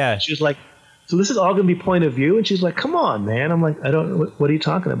 Oh, yeah. She was like, so this is all going to be point of view? And she's like, come on, man. I'm like, I don't know. What are you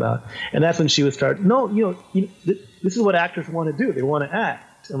talking about? And that's when she would start, no, this is what actors want to do. They want to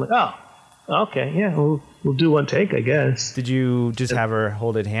act. I'm like, oh, okay, yeah, we'll do one take, I guess. Did you just have her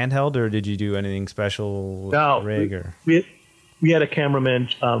hold it handheld, or did you do anything special with the rig? We had a cameraman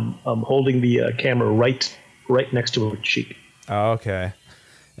holding the camera right next to her cheek. Oh, okay.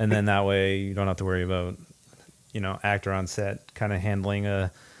 And then that way you don't have to worry about, actor on set kind of handling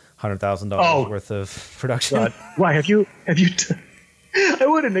 $100,000 worth of production. God. Why have you? I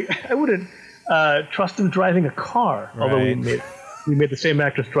wouldn't trust him driving a car. Right. Although we made the same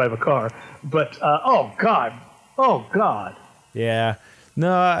actress drive a car. But oh god. Yeah.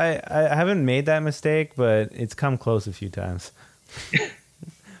 No, I haven't made that mistake, but it's come close a few times.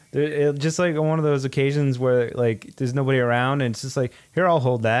 Just like on one of those occasions where like there's nobody around and it's just like, here, I'll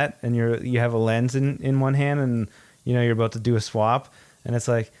hold that, and you have a lens in one hand and you're about to do a swap and it's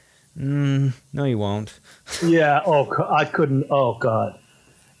like, no you won't. Yeah. I couldn't. Oh god.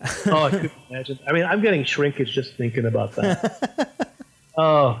 Oh, I couldn't imagine. I mean, I'm getting shrinkage just thinking about that.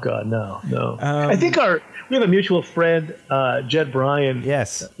 Oh god, no. I think we have a mutual friend, Jed Bryan.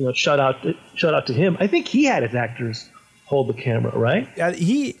 Yes. Shout out to him. I think he had his actors hold the camera, right?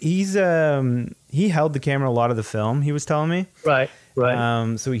 He held the camera a lot of the film. He was telling me. Right.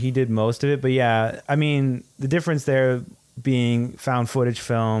 So he did most of it, but yeah, I mean, the difference there being found footage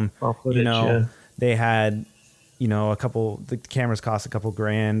film. They had. The cameras cost a couple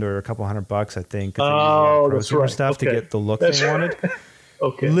grand or a couple $100, I think. That's right. Stuff to get the look they wanted.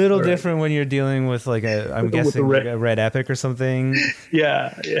 Okay. Little different when you're dealing with I'm guessing like a Red Epic or something.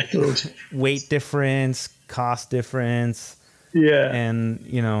 Yeah. Weight difference, cost difference. Yeah. And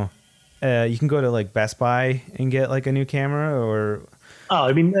you can go to like Best Buy and get like a new camera or. Oh,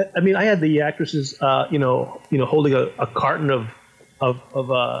 I mean, I had the actresses, holding a carton of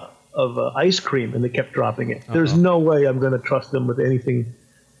ice cream, and they kept dropping it. There's no way I'm going to trust them with anything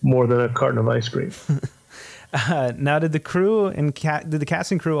more than a carton of ice cream. Now, did the crew and did the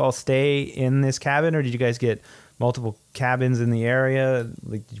cast and crew all stay in this cabin, or did you guys get multiple cabins in the area?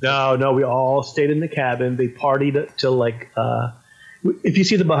 No, we all stayed in the cabin. They partied till like. If you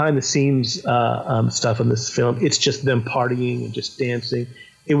see the behind the scenes stuff in this film, it's just them partying and just dancing.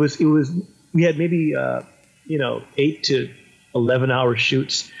 It was. We had maybe 8 to 11 hour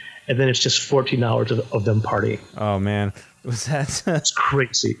shoots, and then it's just 14 hours of them partying. Oh man. Was that? It's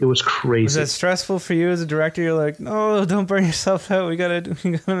crazy. It was crazy. Was that stressful for you as a director? You're like, no, don't burn yourself out. We gotta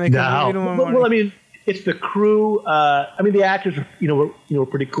make a movie tomorrow morning. Well, I mean, it's the crew. The actors, were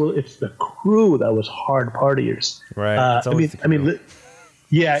pretty cool. It's the crew that was hard partiers. Right. It's always the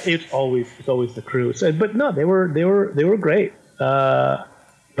crew. So, but no, they were great. But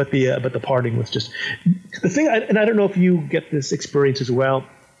the partying was just the thing. And I don't know if you get this experience as well,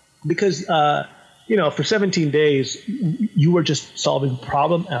 because. For 17 days, you were just solving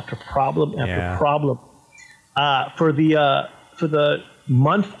problem after problem after problem. For the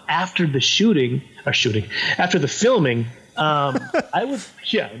month after the after the filming, I was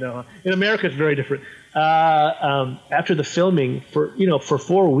in America it's very different. After the filming, for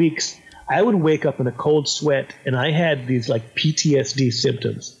 4 weeks, I would wake up in a cold sweat, and I had these like PTSD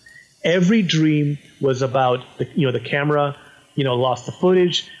symptoms. Every dream was about the camera, lost the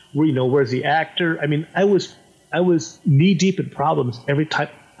footage. Where's the actor? I mean, I was knee deep in problems every time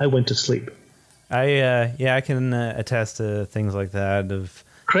I went to sleep. I can attest to things like that.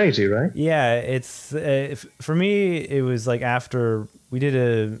 Crazy, right? Yeah, it's for me. It was like after we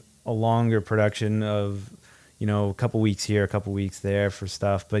did a longer production of a couple weeks here, a couple weeks there for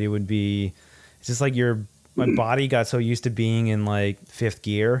stuff, but it's just like my body got so used to being in like fifth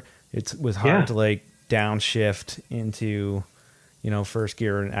gear. It was hard to like downshift into. First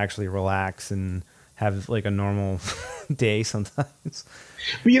gear and actually relax and have like a normal day sometimes.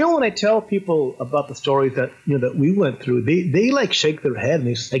 But when I tell people about the stories that that we went through, they like shake their head and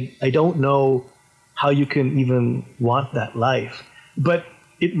they say, I don't know how you can even want that life. But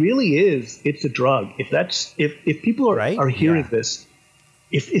it really is. It's a drug. If people are hearing this,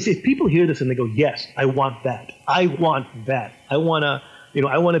 if people hear this and they go, yes, I want that. I want that. I want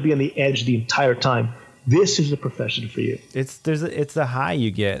to be on the edge the entire time. This is a profession for you. It's the high you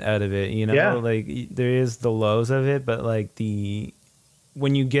get out of it, like there is the lows of it, but like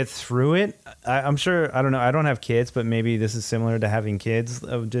when you get through it, I'm sure, I don't know, I don't have kids, but maybe this is similar to having kids,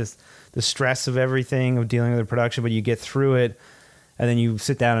 of just the stress of everything, of dealing with the production, but you get through it and then you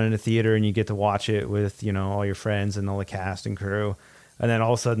sit down in a theater and you get to watch it with, all your friends and all the cast and crew. And then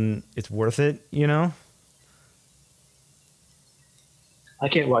all of a sudden it's worth it, I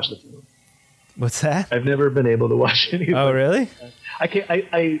can't watch the film. What's that? I've never been able to watch it. Oh, really? I can't.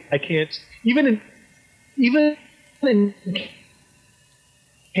 I can't. Even in.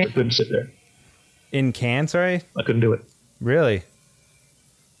 I couldn't sit there. In Cannes, sorry? I couldn't do it. Really?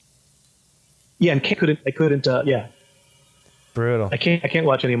 Yeah, and I couldn't. Yeah. Brutal. I can't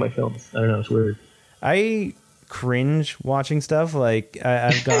watch any of my films. I don't know. It's weird. I cringe watching stuff. Like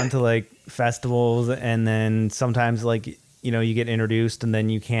I've gone to like festivals, and then sometimes like. You get introduced and then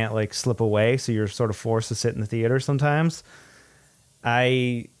you can't like slip away. So you're sort of forced to sit in the theater sometimes.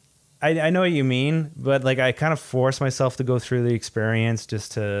 I know what you mean, but like I kind of force myself to go through the experience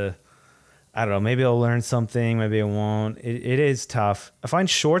just to, I don't know, maybe I'll learn something, maybe I won't. It is tough. I find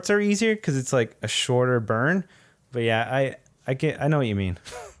shorts are easier because it's like a shorter burn. But yeah, I know what you mean.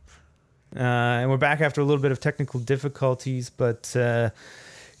 And we're back after a little bit of technical difficulties, but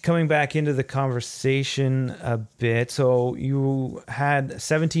coming back into the conversation a bit. So you had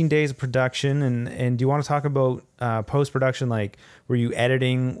 17 days of production, and do you want to talk about post-production? Like, were you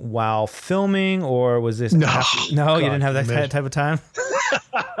editing while filming, or was this? No, you didn't have that type of time.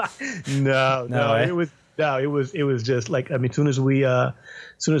 No. No, it was just like, I mean, as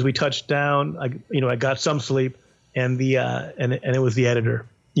soon as we touched down, I got some sleep, and it was the editor.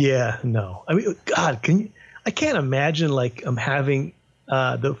 Yeah, no, I mean, God, I can't imagine like having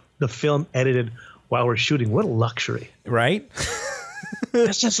the film edited while we're shooting. What a luxury, right?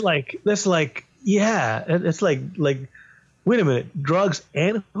 That's yeah, it's like wait a minute, drugs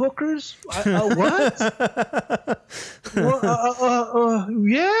and hookers? What?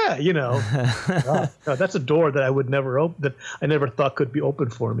 Yeah, no, that's a door that I would never open, that I never thought could be open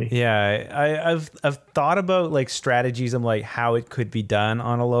for me. Yeah, I've thought about like strategies of like how it could be done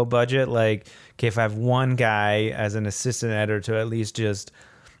on a low budget. Like, okay, if I have one guy as an assistant editor to at least just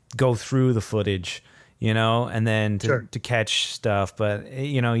go through the footage, and then to catch stuff. But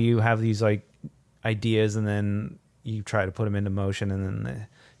you have these like ideas, and then you try to put them into motion, and then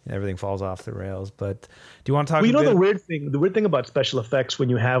everything falls off the rails. But do you want to talk? Well, the weird thing about special effects when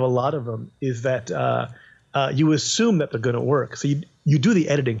you have a lot of them is that you assume that they're going to work, so you do the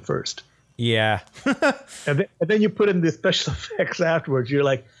editing first. Yeah, and then you put in the special effects afterwards. You're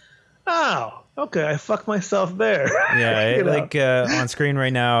like, oh, okay, I fucked myself there. Yeah, like on screen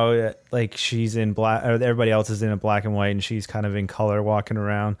right now, like she's in black, or everybody else is in a black and white, and she's kind of in color walking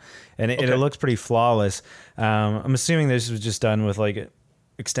around, and it looks pretty flawless. I'm assuming this was just done with like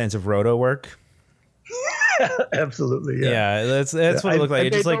extensive roto work. Absolutely, yeah. That's what it looked like.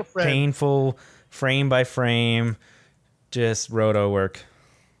 It's just like painful, frame by frame, just roto work.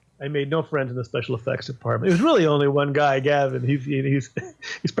 I made no friends in the special effects department. It was really only one guy, Gavin. He's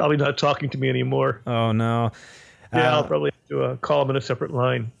probably not talking to me anymore. Oh no. Yeah, I'll probably have to call him in a separate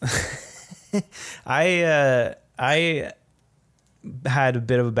line. I had a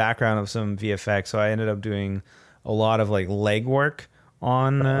bit of a background of some VFX, so I ended up doing a lot of like leg work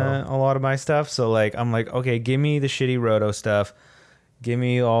on a lot of my stuff. So like I'm like, okay, give me the shitty roto stuff. Give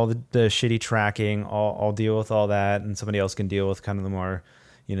me all the shitty tracking. I'll deal with all that, and somebody else can deal with kind of the more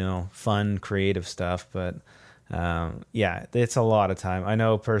fun, creative stuff. But yeah, it's a lot of time. I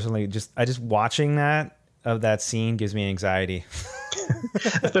know personally, just watching that scene gives me anxiety.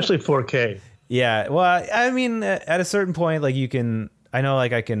 Especially 4K. Yeah. Well, I mean, at a certain point, like I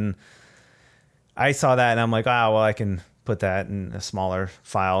saw that and I'm like, oh, well, I can put that in a smaller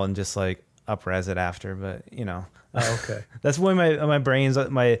file and just like up-res it after. But Oh, okay. That's when my brain's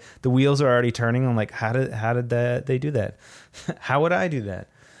the wheels are already turning. I'm like, how did they do that? How would I do that?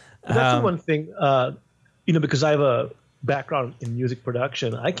 Well, that's the one thing, because I have a background in music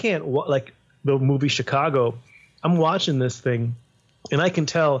production. I can't like the movie Chicago. I'm watching this thing, and I can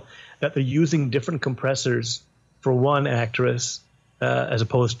tell that they're using different compressors for one actress as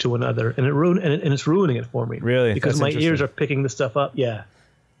opposed to another, and it's ruining it for me. Really, because my ears are picking this stuff up. Yeah,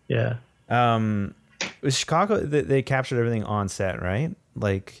 yeah. Was Chicago? They captured everything on set, right?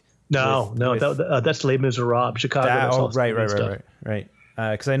 Like that's Les Miserables. Chicago. Right.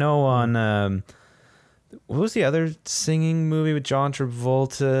 Because I know on what was the other singing movie with John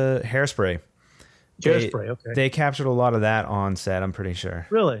Travolta? Hairspray. Okay. They captured a lot of that on set, I'm pretty sure.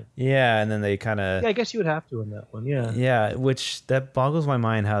 Really? Yeah, and then they kind of... Yeah, I guess you would have to in that one, yeah. Yeah, which that boggles my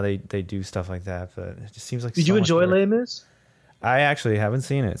mind how they do stuff like that, but it just seems like Did you enjoy Les Mis? I actually haven't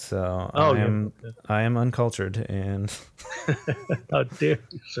seen it, so I am uncultured and... How dare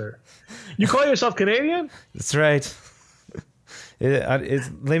you, sir. You call yourself Canadian? That's right.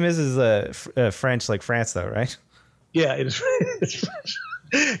 Les Mis is French, like France, though, right? Yeah, it is. It's French.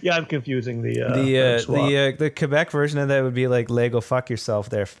 Yeah, I'm confusing the Quebec version of that would be like Lego fuck yourself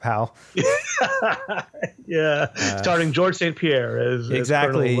there, pal. Yeah, starring George St. Pierre as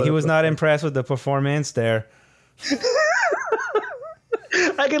exactly. He was not impressed with the performance there.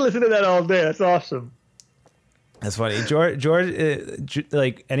 I can listen to that all day. That's awesome. That's funny. George,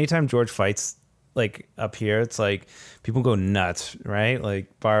 like anytime George fights, like up here, it's like people go nuts, right?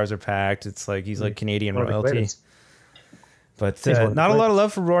 Like bars are packed. It's like he's like Canadian royalty. But not a lot of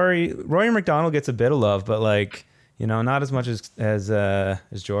love for Rory. Rory McDonald gets a bit of love, but like not as much as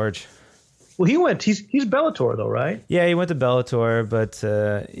George. Well, he's Bellator though, right? Yeah, he went to Bellator, but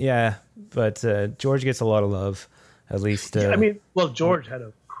George gets a lot of love, at least. I mean, well, George had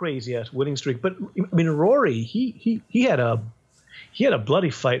a crazy ass winning streak, but I mean, Rory, he had a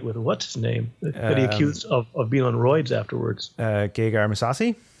bloody fight with what's his name that he accused of being on roids afterwards. Gegard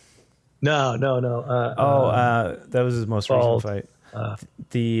Mousasi? No. That was his most recent fight. I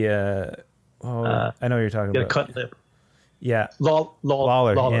know what you're talking about. Cut lip. Yeah.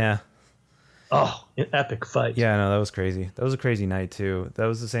 Lawler. Yeah. Oh, an epic fight. Yeah, no, that was crazy. That was a crazy night too. That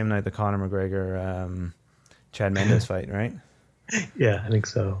was the same night the Conor McGregor Chad Mendes fight, right? Yeah, I think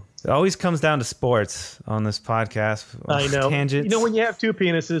so. It always comes down to sports on this podcast. I know. Tangents. You know, when you have two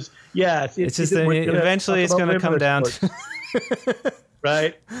penises, yeah. It's just eventually it's going to come down to...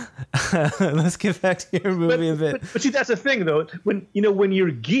 Right. Let's get back to your movie a bit. But see, that's the thing, though. When you're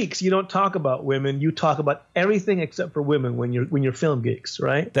geeks, you don't talk about women. You talk about everything except for women when you're film geeks,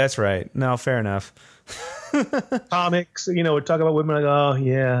 right? That's right. No, fair enough. Comics, we talk about women. Like, oh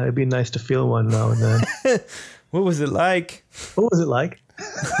yeah, it'd be nice to feel one now and then. What was it like? What was it like?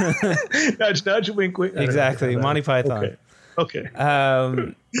 Nudge, nudge, wink, wink. Exactly, Monty Python. Okay.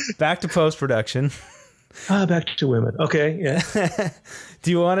 Back to post-production. Back to women. Okay, yeah. Do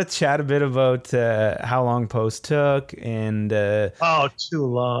you want to chat a bit about how long post took and? Too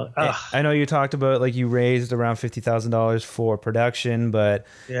long. I know you talked about like you raised around $50,000 for production, but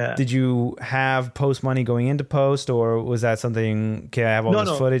yeah. Did you have post money going into post, or was that something? Okay, I have all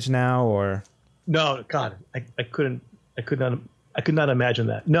this footage now, or? No, God, I could not imagine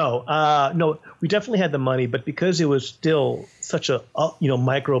that. No, we definitely had the money, but because it was still such a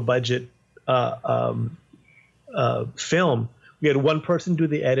micro budget film, we had one person do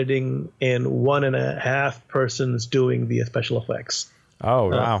the editing and 1.5 persons doing the special effects. Oh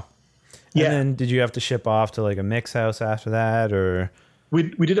wow! Yeah. And then did you have to ship off to like a mix house after that, or? We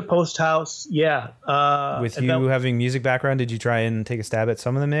did a post house, yeah. With you having music background, did you try and take a stab at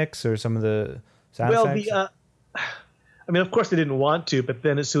some of the mix or some of the sound effects? I mean, of course they didn't want to, but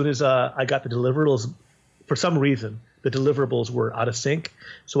then as soon as I got the deliverables, for some reason, the deliverables were out of sync.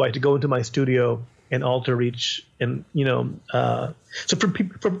 So I had to go into my studio and alter each, and so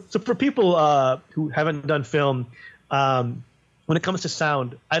for people who haven't done film, when it comes to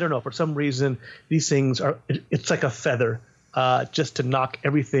sound, I don't know, for some reason these things it's like a feather, just to knock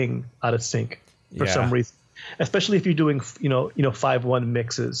everything out of sync for some reason, especially if you're doing 5-1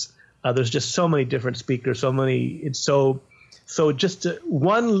 mixes. There's just so many different speakers, it's so just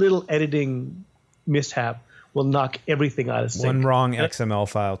one little editing mishap will knock everything out of sync. One wrong XML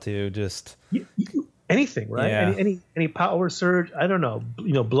file too, just anything, right? Yeah. Any power surge, I don't know,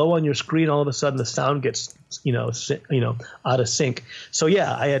 blow on your screen, all of a sudden the sound gets out of sync. So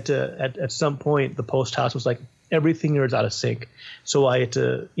yeah, I had to at some point the post house was like everything here is out of sync. So I had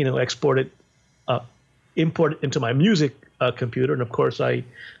to export it, import it into my music computer, and of course I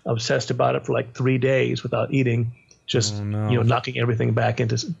obsessed about it for like 3 days without eating. Just knocking everything back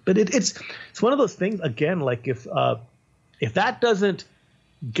into. But it's one of those things again. Like if that doesn't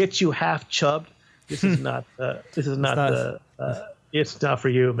get you half chubbed, this is not. It's not for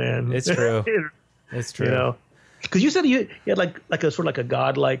you, man. It's true. It's true. Because you said you had like a sort of like a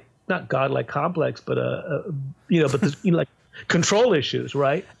godlike, not godlike complex, but but there's like control issues,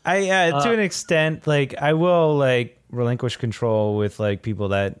 right? To an extent, like I will like relinquish control with like people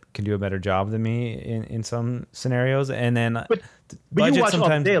that can do a better job than me in some scenarios, and then but you watch all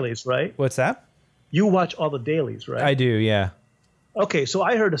the dailies, right? What's that? You watch all the dailies, right? I do, yeah. Okay, so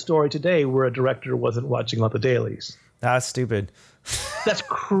I heard a story today where a director wasn't watching all the dailies. That's stupid. That's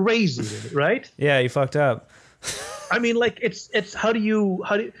crazy, right? Yeah, you fucked up. I mean, like it's how do you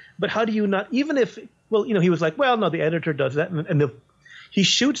not, even if, well, he was like, well, no, the editor does that, and he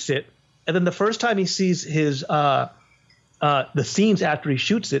shoots it, and then the first time he sees his the scenes after he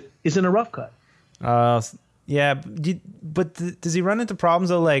shoots it is in a rough cut. Yeah, but does he run into problems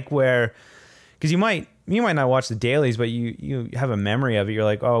though, like where, because you might not watch the dailies, but you have a memory of it. You're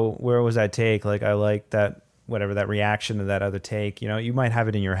like, oh, where was that take? Like I like that, whatever, that reaction to that other take. You might have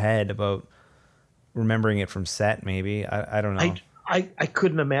it in your head about remembering it from set. Maybe I don't know. I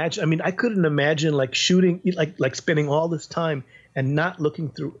couldn't imagine. I mean, I couldn't imagine like shooting, like spending all this time and not looking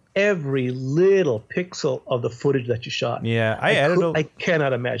through every little pixel of the footage that you shot. Yeah, I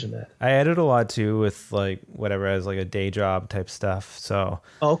cannot imagine that. I edit a lot too with like whatever as like a day job type stuff. So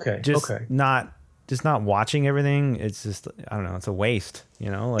just not watching everything. It's just, I don't know. It's a waste.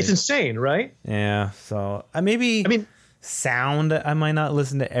 Like, it's insane, right? Yeah. So sound, I might not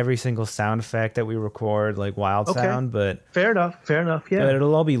listen to every single sound effect that we record, like wild sound, but fair enough, yeah. But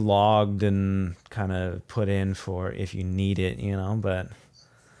it'll all be logged and kind of put in for if you need it, but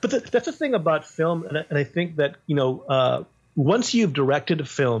that's the thing about film, and I think that once you've directed a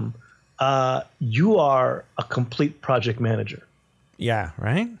film, you are a complete project manager. Yeah,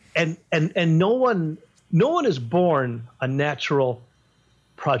 right. And no one is born a natural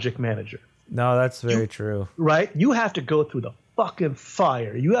project manager. No, that's very true. Right? You have to go through the fucking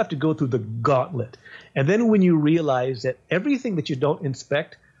fire. You have to go through the gauntlet. And then when you realize that everything that you don't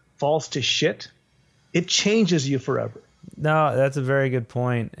inspect falls to shit, it changes you forever. No, that's a very good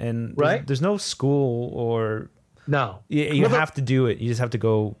point. And there's no school or... No. You have to do it. You just have to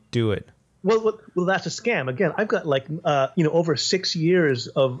go do it. Well, that's a scam. Again, I've got like over 6 years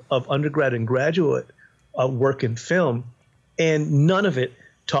of undergrad and graduate work in film, and none of it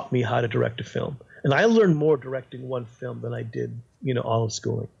taught me how to direct a film. And I learned more directing one film than I did, all of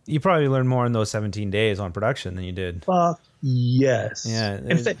schooling. You probably learned more in those 17 days on production than you did. Yes. Yeah.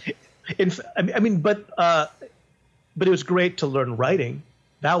 But it was great to learn writing.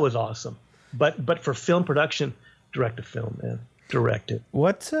 That was awesome. But for film production, direct a film, man. Direct it.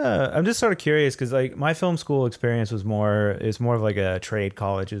 I'm just sort of curious because like my film school experience was more of like a trade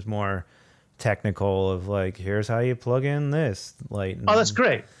college. It was more technical of like, here's how you plug in this light. Oh, that's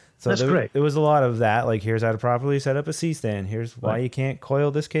great. So there was a lot of that. Like, here's how to properly set up a C-stand. Here's why you can't coil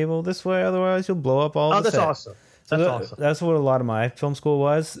this cable this way. Otherwise you'll blow up all the that's set. Awesome. That's awesome. That's what a lot of my film school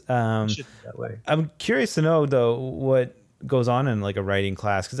was. It should be that way. I'm curious to know though, what goes on in like a writing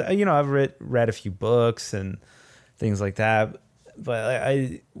class. Cause I've read a few books and things like that.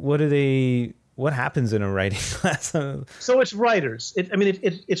 But what happens in a writing class? So it's writers.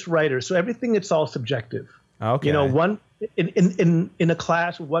 It's writers. So everything, it's all subjective. Okay. One in a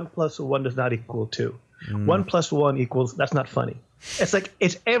class, 1 + 1 does not equal 2. 1 + 1 equals, that's not funny. It's like,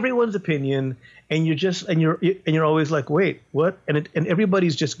 it's everyone's opinion, and you're always like, wait, what? And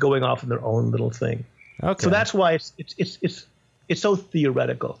everybody's just going off in their own little thing. Okay. So that's why it's so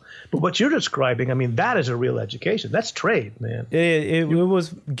theoretical. But what you're describing, that is a real education. That's trade, man. It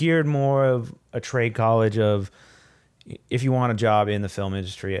was geared more of a trade college of, if you want a job in the film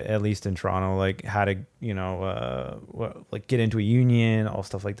industry, at least in Toronto, like how to, like get into a union, all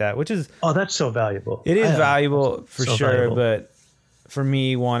stuff like that, which is... Oh, that's so valuable. It is valuable for so sure. Valuable. But for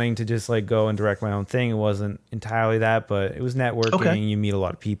me, wanting to just like go and direct my own thing, it wasn't entirely that, but it was networking. Okay. You meet a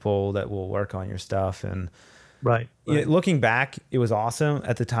lot of people that will work on your stuff. And right. Looking back, it was awesome.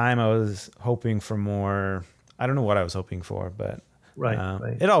 At the time, I was hoping for more. I don't know what I was hoping for, but right.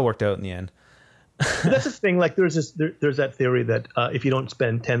 It all worked out in the end. But that's the thing. Like there's that theory that if you don't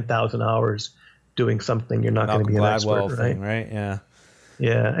spend 10,000 hours doing something, you're not going to be an expert, right? Thing, right? Yeah.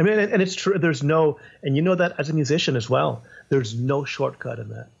 Yeah. And it's true. There's no, and you know that as a musician as well, there's no shortcut in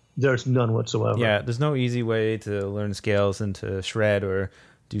that. There's none whatsoever. Yeah. There's no easy way to learn scales and to shred or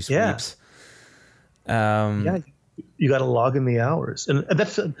do sweeps. Yeah. You got to log in the hours, and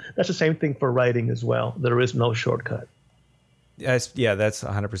that's the same thing for writing as well. There is no shortcut. That's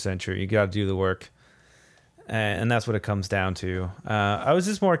 100% true. You got to do the work, and that's what it comes down to. I was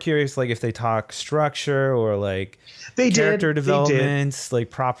just more curious, like if they talk structure or like character developments, like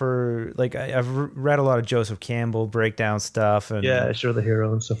proper. Like I've read a lot of Joseph Campbell breakdown stuff, and sure, the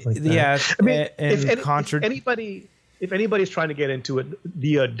hero and stuff like that. Yeah, if anybody's trying to get into it,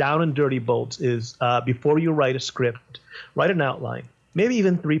 the down and dirty bolts is before you write a script, write an outline, maybe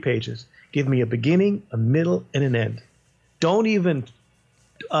even 3 pages. Give me a beginning, a middle, and an end. Don't even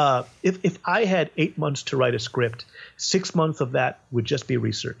if I had 8 months to write a script, 6 months of that would just be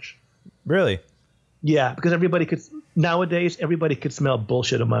research. Really? Yeah, because nowadays everybody could smell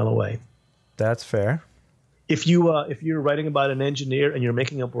bullshit a mile away. That's fair. If you're writing about an engineer and you're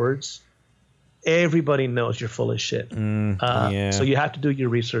making up words, everybody knows you're full of shit. So you have to do your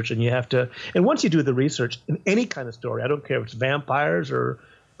research, and once you do the research in any kind of story, I don't care if it's vampires or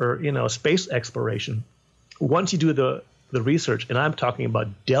space exploration. Once you do the research, and I'm talking about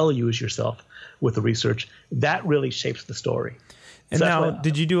deluge yourself with the research, that really shapes the story. And so now,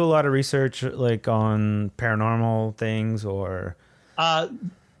 did you do a lot of research like on paranormal things or? A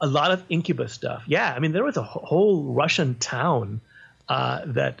lot of incubus stuff. Yeah, there was a whole Russian town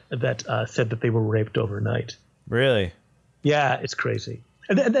that said that they were raped overnight. Really? Yeah, it's crazy.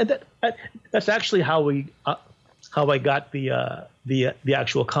 And that's actually how I got the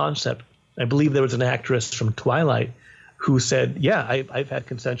actual concept. I believe there was an actress from Twilight who said, "Yeah, I've had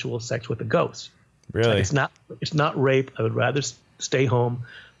consensual sex with a ghost." Really? It's not rape. I would rather stay home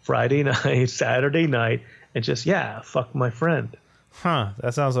Friday night, Saturday night, and just fuck my friend. Huh?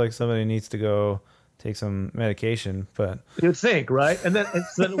 That sounds like somebody needs to go take some medication, but you'd think, right? And then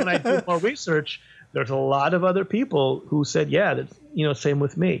when I do more research, there's a lot of other people who said, same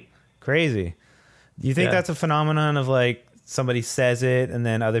with me. Crazy. Do you think that's a phenomenon of like somebody says it and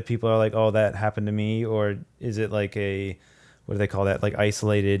then other people are like, oh, that happened to me? Or is it like what do they call that? Like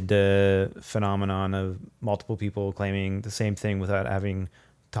isolated phenomenon of multiple people claiming the same thing without having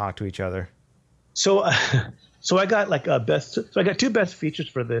talked to each other? So I got I got 2 best features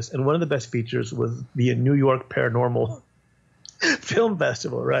for this, and one of the best features was the New York Paranormal Film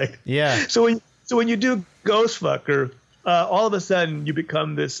Festival, right? Yeah. So when you do Ghostfucker, all of a sudden you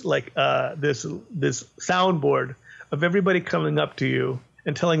become this this soundboard of everybody coming up to you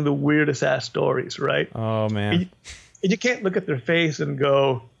and telling the weirdest ass stories, right? Oh man. And you can't look at their face and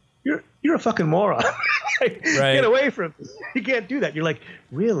go, you're a fucking moron. Like, Right. Get away from me. You can't do that. You're like,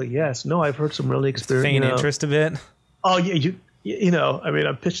 really? Yes. No, I've heard some really experience. Faint interest of it. Oh yeah, I mean,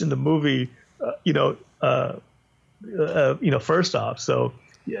 I'm pitching the movie, first off. So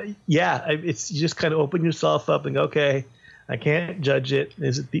yeah, it's you just kind of open yourself up and go, okay, I can't judge it.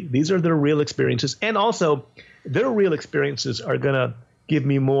 These are their real experiences, and also their real experiences are gonna give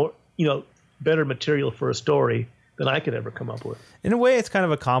me more, better material for a story than I could ever come up with. In a way, it's kind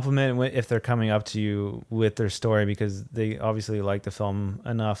of a compliment if they're coming up to you with their story, because they obviously like the film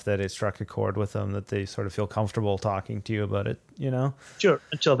enough that it struck a chord with them, that they sort of feel comfortable talking to you about it, Sure,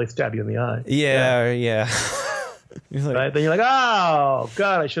 until they stab you in the eye. Yeah. You're like, Right? Then you're like, oh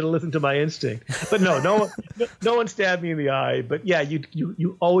God, I should have listened to my instinct. But no one stabbed me in the eye. But yeah,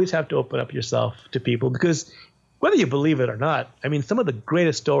 you always have to open up yourself to people, because whether you believe it or not, I mean, some of the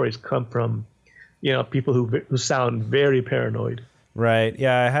greatest stories come from people who sound very paranoid. Right.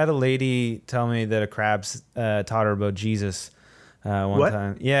 Yeah, I had a lady tell me that a crab taught her about Jesus one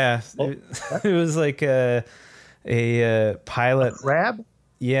time. Yeah, it was like a pilot. A crab?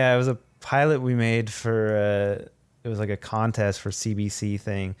 Yeah, it was a pilot we made for. It was like a contest for CBC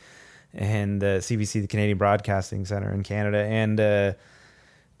thing, and CBC, the Canadian Broadcasting Centre in Canada, and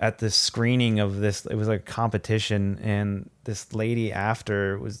at the screening of this, it was like a competition, and this lady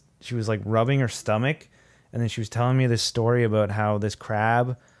after she was like rubbing her stomach, and then she was telling me this story about how this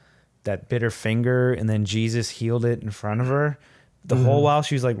crab that bit her finger, and then Jesus healed it in front of her. The whole while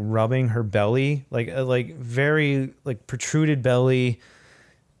she was like rubbing her belly, like very like protruded belly.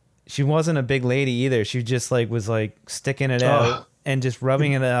 She wasn't a big lady either. She just was sticking it out and just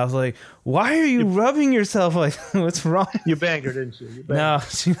rubbing it out. I was like, why are you rubbing yourself? Like, what's wrong? You banged her, didn't you? No.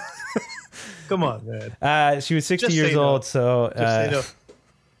 Come on, man. She was 60 Just years say no. old, so Just say no.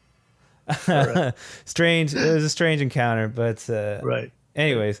 Right. strange. It was a strange encounter, but Right.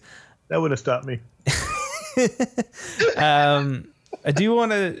 Anyways, That would have stopped me. I do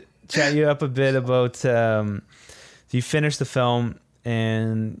want to chat you up a bit about you finish the film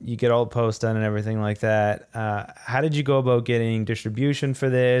and you get all the posts done and everything like that. How did you go about getting distribution for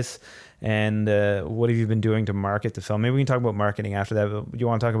this? And what have you been doing to market the film? Maybe we can talk about marketing after that, but you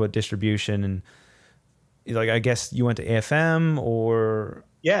want to talk about distribution and I guess you went to AFM or...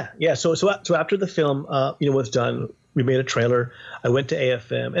 Yeah. So after the film, was done, we made a trailer. I went to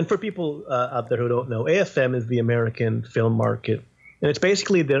AFM, and for people out there who don't know, AFM is the American film market, and it's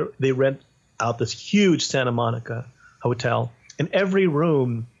basically they rent out this huge Santa Monica hotel, and every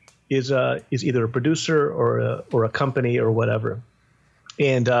room is either a producer or a company or whatever.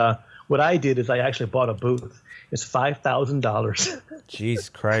 And what I did is I actually bought a booth. It's $5,000. Jesus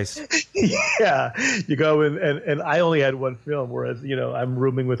Christ. Yeah, you go in, and I only had one film, whereas I'm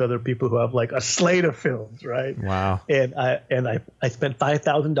rooming with other people who have like a slate of films, right? Wow. And I spent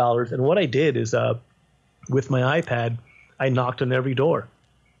 $5,000, and what I did is with my iPad, I knocked on every door,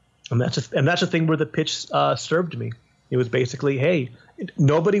 and that's the thing where the pitch served me. It was basically, hey,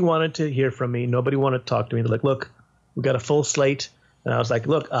 nobody wanted to hear from me, nobody wanted to talk to me. They're like, look, we got a full slate. And I was like,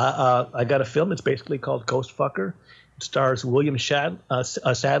 look, I got a film. It's basically called Ghost Fucker. It stars William Sadler.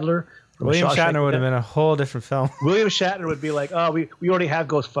 William Shatner would have been a whole different film. William Shatner would be like, oh, we already have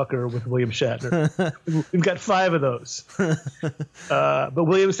Ghost Fucker with William Shatner. We've got 5 of those. But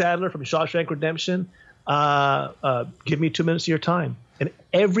William Sadler from Shawshank Redemption, give me 2 minutes of your time. And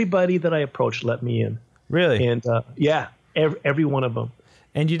everybody that I approached let me in. Really? And every one of them.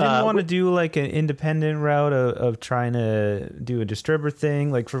 And you didn't want to do like an independent route of trying to do a distributor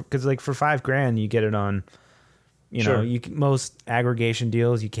thing, because for $5,000 you get it on, Sure. most aggregation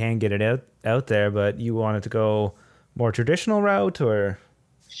deals you can get it out there, but you wanted to go more traditional route or?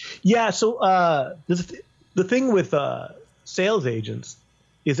 Yeah. So the thing with sales agents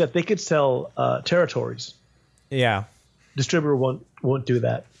is that they could sell territories. Yeah. Distributor won't do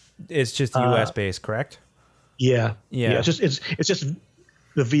that. It's just U.S. based, correct? Yeah. Yeah. It's just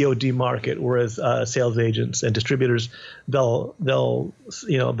the VOD market, whereas sales agents and distributors, they'll sell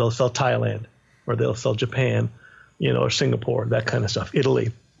Thailand or they'll sell Japan, or Singapore, that kind of stuff,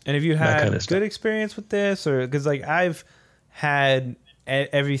 Italy. And have you had kind of good experience with this, or because I've had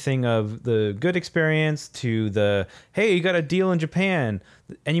everything of the good experience to the hey, you got a deal in Japan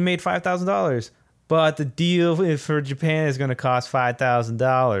and you made $5,000, but the deal for Japan is going to cost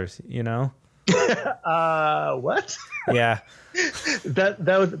 $5,000. What? Yeah.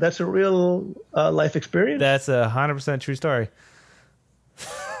 That's a real life experience. That's 100% true story.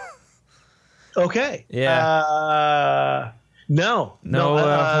 Okay. Yeah. No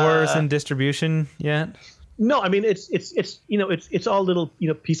horrors in distribution yet. No, I mean it's all little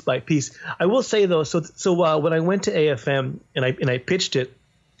piece by piece. I will say though, so when I went to AFM and I pitched it,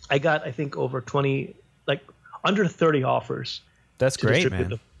 I got, I think, over 20, like under 30 offers. That's great,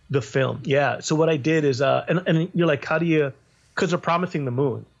 man. The film. Yeah. So what I did is, and you're like, how do you, because they're promising the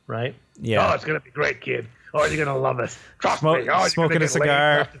moon, right? Yeah. Oh, it's going to be great, kid. Oh, you're going to love us. Trust me. Oh, smoking a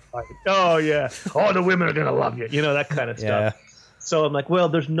cigar. Oh, yeah. Oh, the women are going to love you. You know, that kind of stuff. So I'm like, well,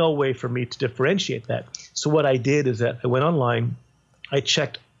 there's no way for me to differentiate that. So what I did is that I went online. I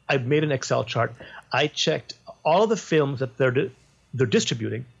made an Excel chart. I checked all of the films that they're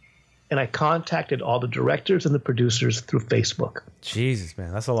distributing, and I contacted all the directors and the producers through Facebook. Jesus,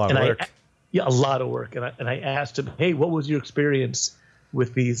 man, that's a lot of work. A lot of work. And I asked them, hey, what was your experience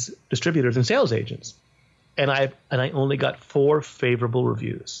with these distributors and sales agents? And I only got 4 favorable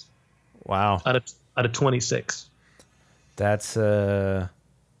reviews. Wow. Out of 26. That sounds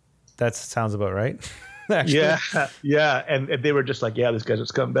about right. Actually. Yeah. And they were just like, yeah, this guy's a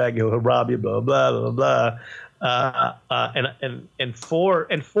scumbag. He'll rob you, blah, blah, blah, blah. And four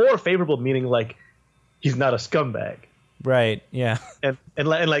favorable, meaning like he's not a scumbag. Right. Yeah. And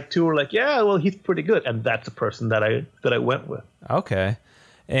like 2 were like, yeah, well, he's pretty good. And that's the person that I went with. Okay.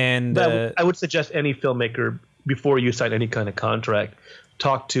 And I would suggest any filmmaker, before you sign any kind of contract,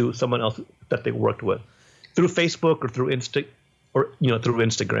 talk to someone else that they worked with through Facebook or through through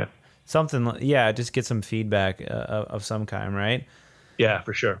Instagram. Something, yeah, just get some feedback of some kind, right? Yeah,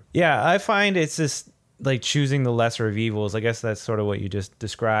 for sure. Yeah, I find it's just like choosing the lesser of evils. I guess that's sort of what you just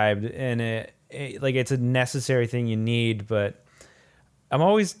described, and it's a necessary thing you need. But I'm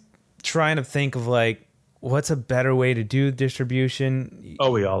always trying to think of like, what's a better way to do distribution?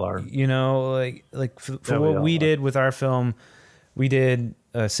 Oh, we all are. You know, like for what we did with our film, we did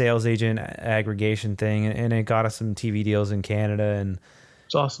a sales agent aggregation thing, and it got us some TV deals in Canada, and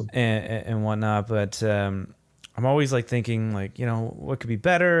it's awesome and whatnot. But I'm always like thinking like, you know, what could be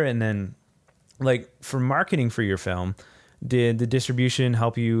better? And then like for marketing for your film, did the distribution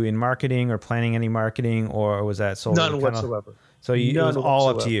help you in marketing or planning any marketing, or was that solely none whatsoever? So it was all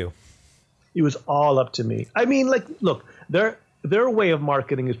up to you. It was all up to me. I mean, like, look, their way of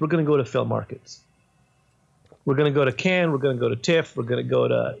marketing is we're going to go to film markets. We're going to go to Cannes. We're going to go to TIFF. We're going to go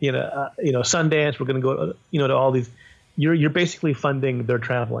to Sundance. We're going to go to all these. You're basically funding their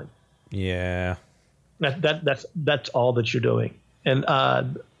traveling. Yeah. That's all that you're doing. And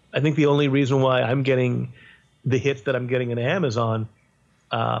I think the only reason why I'm getting the hits that I'm getting in Amazon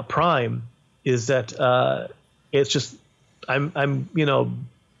Prime is that it's just I'm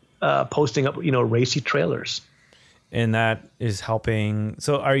posting up racy trailers. And that is helping.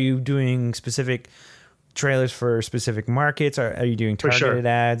 So are you doing specific trailers for specific markets? Are you doing targeted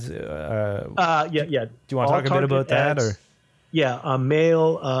ads? Yeah. Do you want to talk a bit about that? Or yeah,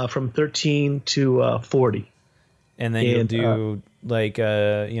 male from 13 to 40. And then you'll do a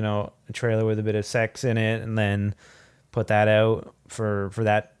trailer with a bit of sex in it, and then put that out for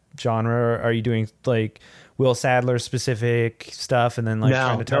that genre. Or are you doing like Will Sadler specific stuff, and then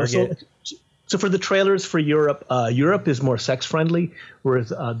trying to target? So for the trailers for Europe, Europe is more sex friendly, whereas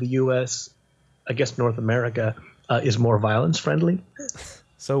the U.S., I guess North America, is more violence friendly.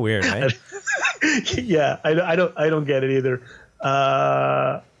 So weird, right? Yeah, I don't get it either.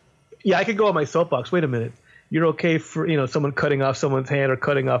 Yeah, I could go on my soapbox. Wait a minute, you're okay for someone cutting off someone's hand or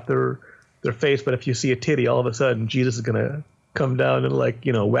cutting off their face, but if you see a titty, all of a sudden Jesus is gonna come down and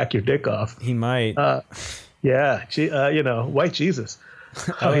whack your dick off. He might. Yeah, white Jesus.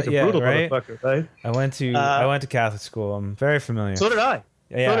 Oh, he's a brutal motherfucker, right? I went to Catholic school. I'm very familiar. So did I.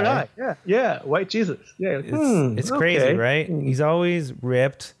 Yeah, so did I. Yeah. White Jesus. Yeah. It's crazy, right? He's always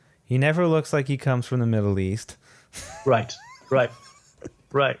ripped. He never looks like he comes from the Middle East. Right.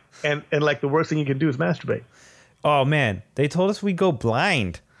 And like the worst thing you can do is masturbate. Oh man, they told us we go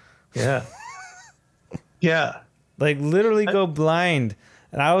blind. Yeah. Yeah. Like literally go blind.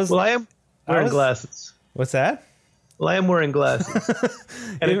 And I was. Well, I am wearing glasses. What's that? Well, I am wearing glasses.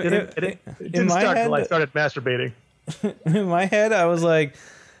 And it didn't start until I started masturbating. In my head, I was like,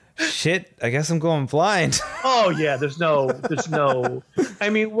 shit, I guess I'm going blind. Oh, yeah. There's no. I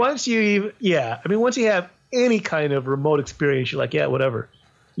mean, once you have any kind of remote experience, you're like, yeah, whatever.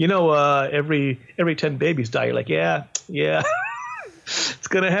 Every 10 babies die. You're like, yeah. It's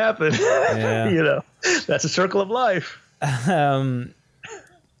going to happen. Yeah. That's a circle of life.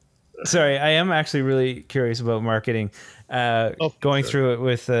 Sorry, I am actually really curious about marketing. Going through it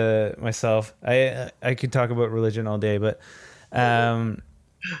with myself, I could talk about religion all day, but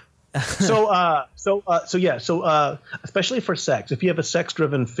especially for sex, if you have a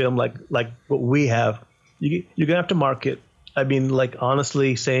sex-driven film like what we have, you're gonna have to market. I mean, like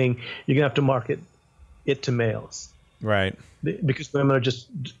honestly saying, you're gonna have to market it to males, right? Because women are just,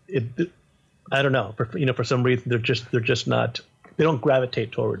 I don't know, for some reason they're just not they don't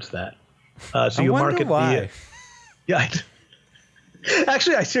gravitate towards that. So I you wonder market why.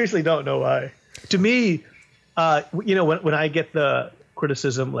 Actually, I seriously don't know why. To me, when I get the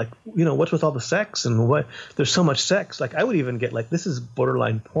criticism, like, what's with all the sex and what? There's so much sex. Like, I would even get like, this is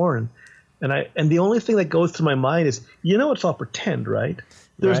borderline porn, and the only thing that goes through my mind is, it's all pretend, right?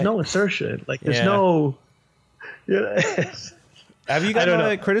 There's no insertion. Like, there's no. Have you gotten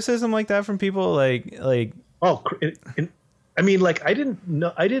a criticism like that from people? Like I mean, like, I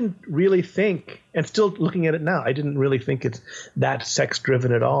didn't really think, and still looking at it now, I didn't really think it's that sex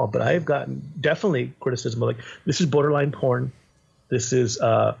driven at all. But I've gotten definitely criticism of, like, this is borderline porn. This is,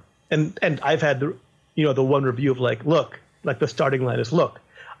 and I've had the one review of, like, look, like the starting line is, look,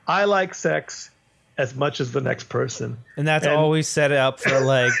 I like sex as much as the next person. And that's always set up for,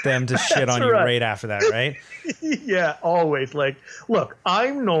 like, them to shit on you right after that, right? Yeah, always. Like, look,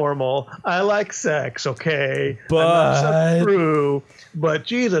 I'm normal. I like sex, okay? But I'm not so true. But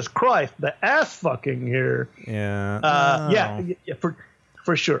Jesus Christ, the ass fucking here. Yeah. Yeah,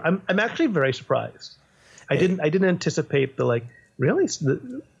 for sure. I'm actually very surprised. I didn't anticipate the, like, really?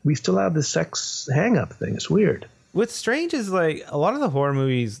 We still have the sex hang-up thing. It's weird. What's strange is, like, a lot of the horror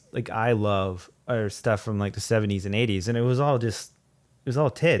movies, like, I love are stuff from, like, the 70s and 80s, and it was all tits.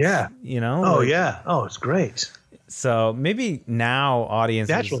 Yeah. Oh, like, yeah. Oh, it's great. So maybe now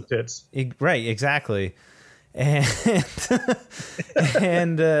audiences... Natural tits. Right, exactly. And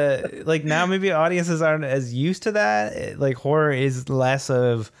like, now maybe audiences aren't as used to that. Like, horror is less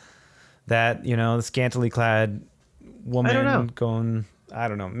of that, the scantily clad woman going... I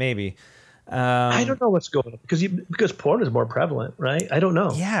don't know, maybe... I don't know what's going on because porn is more prevalent, right? I don't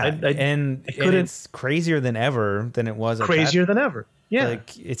know. Yeah, and it's crazier than ever than it was. Crazier than ever. Yeah,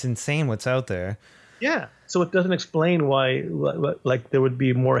 like, it's insane what's out there. Yeah, so it doesn't explain why, like, there would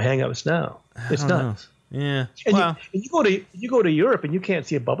be more hang-ups now. It's nuts. Yeah, and you go to Europe and you can't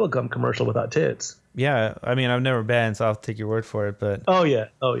see a bubblegum commercial without tits. Yeah, I mean, I've never been, so I'll take your word for it. But oh yeah.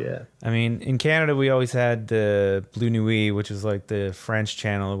 I mean, in Canada, we always had the Blue Nuit, which is like the French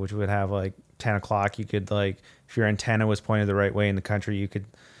channel, which would have, like, 10 o'clock. You could, like, if your antenna was pointed the right way in the country, you could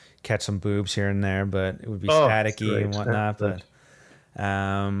catch some boobs here and there, but it would be staticky and whatnot. But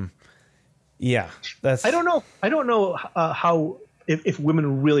yeah, that's. I don't know how if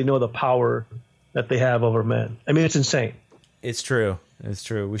women really know the power that they have over men. I mean, it's insane. It's true.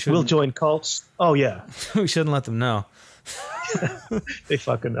 We'll join cults. Oh yeah. We shouldn't let them know. They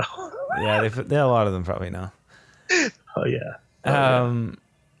fucking know. Yeah, a lot of them probably know. Oh yeah.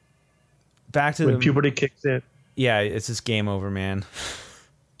 Back to when puberty kicks in. Yeah, it's just game over, man.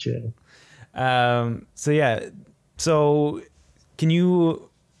 Yeah. So can you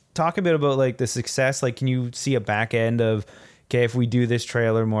talk a bit about, like, the success? Like, can you see a back end of, okay, if we do this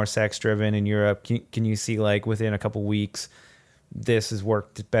trailer more sex driven in Europe, can you see, like, within a couple weeks this has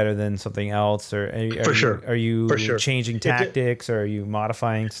worked better than something else? Or are you changing tactics, or are you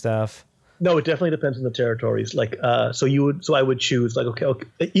modifying stuff? No, it definitely depends on the territories. Like, so I would choose, like, okay,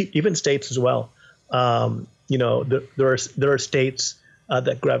 even states as well. There are states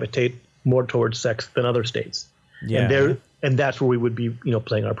that gravitate more towards sex than other states. Yeah. And that's where we would be,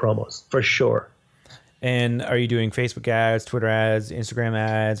 playing our promos for sure. And are you doing Facebook ads, Twitter ads, Instagram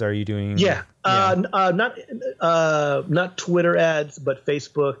ads? Are you doing? Not Twitter ads, but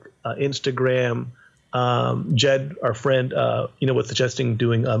Facebook, Instagram. Jed, our friend, was suggesting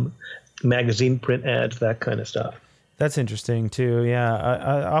doing magazine print ads, that kind of stuff. That's interesting too. Yeah,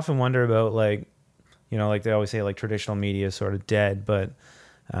 I often wonder about, like, like they always say, like, traditional media is sort of dead, but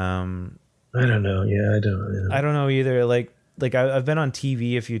I don't know. Yeah, I don't know either. Like I've been on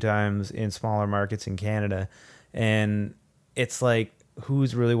TV a few times in smaller markets in Canada, and it's like,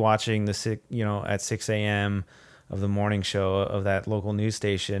 who's really watching the at 6 a.m. of the morning show of that local news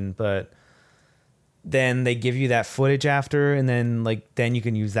station? But then they give you that footage after, and then you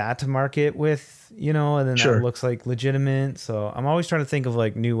can use that to market with, and then that looks like legitimate. So I'm always trying to think of,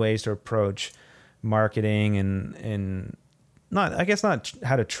 like, new ways to approach marketing and not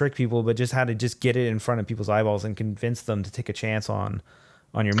how to trick people, but just how to just get it in front of people's eyeballs and convince them to take a chance on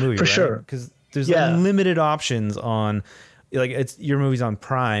your movie. For sure. Because there's limited options on, like, it's your movie's on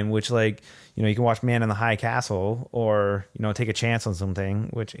Prime, which, like, you can watch Man in the High Castle, or, take a chance on something,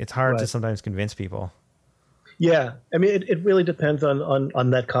 which it's hard to sometimes convince people. Yeah. I mean, it really depends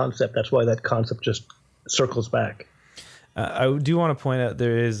on that concept. That's why that concept just circles back. I do want to point out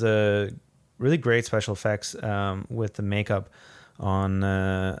there is a really great special effects with the makeup on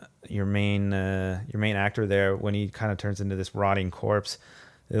your main actor there when he kind of turns into this rotting corpse.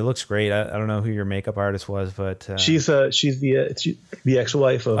 It looks great. I don't know who your makeup artist was, but she's the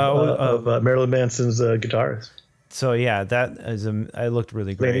ex-wife of Marilyn Manson's guitarist. So yeah, that is I looked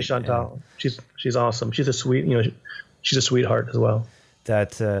really great. Lady Chantal, she's awesome. She's a sweet, she's a sweetheart as well.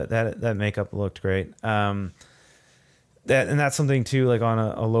 That makeup looked great. That's something too, like on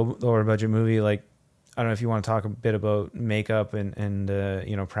a lower budget movie. Like, I don't know if you want to talk a bit about makeup and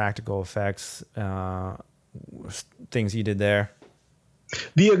practical effects, things you did there.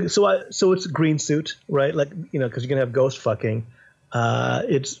 So it's a green suit, right? Like, because you're gonna have ghost fucking.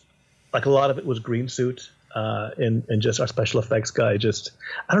 It's like a lot of it was green suit, and just our special effects guy.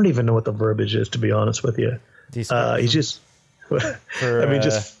 I don't even know what the verbiage is, to be honest with you. He's just.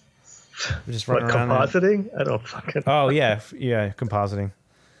 Just running around compositing. I don't fucking. Oh yeah, compositing.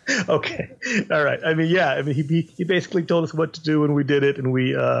 Okay, all right. He basically told us what to do, and we did it. And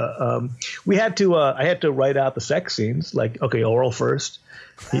we had to. I had to write out the sex scenes. Like, okay, oral first.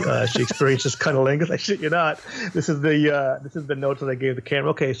 She experiences cunnilingus. I shit you not. This is the notes that I gave the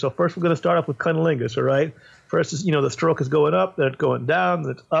camera. Okay, so first we're going to start off with cunnilingus. All right. First is the stroke is going up, then it's going down,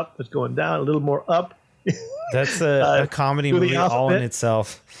 then it's up, it's going down, a little more up. That's a comedy movie all in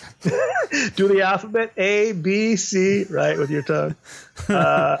itself. Do the alphabet A, B, C, right, with your tongue.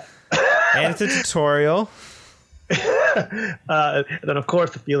 And it's a tutorial. And then, of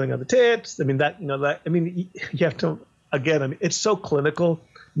course, the feeling of the tits. You have to, again, it's so clinical.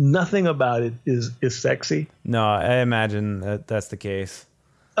 Nothing about it is sexy. No, I imagine that's the case.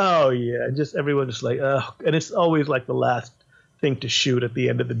 Oh, yeah. Just everyone just like, ugh. And it's always like the last thing to shoot at the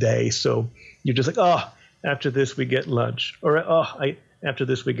end of the day. So you're just like, oh, after this we get lunch, or after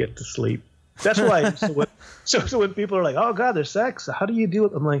this we get to sleep. That's why. So when people are like, oh God, there's sex, how do you do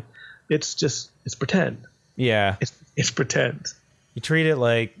it? I'm like, it's pretend. Yeah, it's pretend. You treat it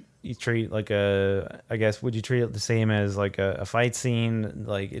like I guess, would you treat it the same as like a fight scene,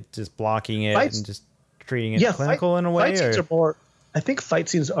 like it just blocking it and just treating it clinical in a way? Scenes are more. I think fight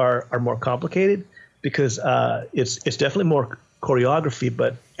scenes are more complicated because it's definitely more choreography,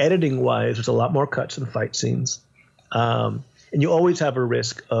 but editing wise, there's a lot more cuts in fight scenes, and you always have a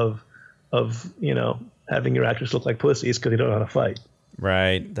risk of having your actors look like pussies because they don't know how to fight.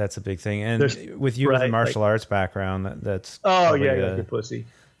 Right, that's a big thing. And with you with a martial arts background, that's you're pussy.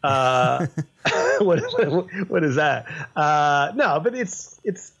 What is that? No, but it's.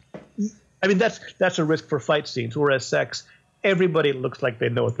 I mean, that's a risk for fight scenes. Whereas sex, everybody looks like they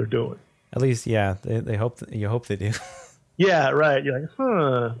know what they're doing. At least, yeah, they hope. You hope they do. Yeah, right. You're like,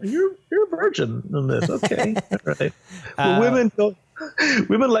 you're a virgin on this. Okay, right. Well, women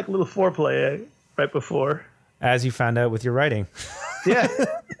like a little foreplay right before. As you found out with your writing. Yeah,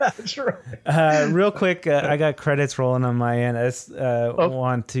 that's right. Real quick, I got credits rolling on my end. I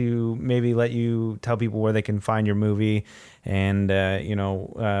want to maybe let you tell people where they can find your movie and,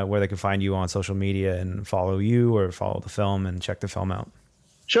 where they can find you on social media and follow you or follow the film and check the film out.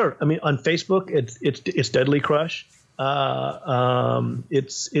 Sure. I mean, on Facebook, it's Deadly Crush.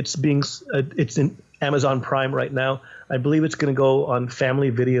 It's in Amazon Prime right now. I believe it's going to go on Family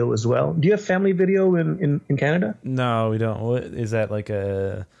Video as well. Do you have Family Video in Canada? No, we don't. What, is that like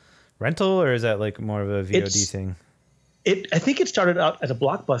a rental or is that like more of a VOD thing? I think it started out as a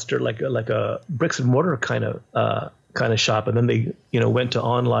Blockbuster, like a bricks and mortar kind of shop, and then they went to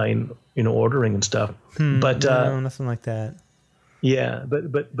online ordering and stuff. But no, nothing like that. Yeah,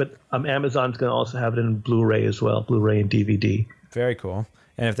 but Amazon's going to also have it in Blu-ray as well, Blu-ray and DVD. Very cool.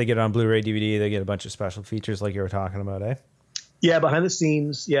 And if they get it on Blu-ray DVD, they get a bunch of special features like you were talking about, eh? Yeah, behind the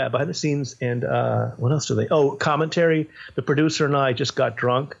scenes, and what else do they? Oh, commentary. The producer and I just got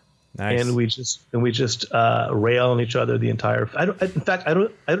drunk, nice, and we just rail on each other the entire. I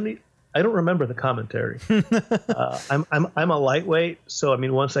don't remember the commentary. I'm a lightweight, so I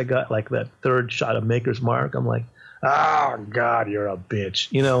mean, once I got like that third shot of Maker's Mark, I'm like, oh God, you're a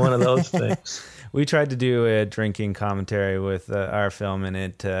bitch. One of those things. We tried to do a drinking commentary with our film, and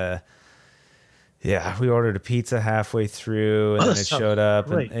it, we ordered a pizza halfway through, and then it showed up.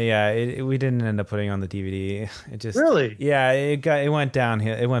 Great. And we didn't end up putting on the DVD. It just really, it went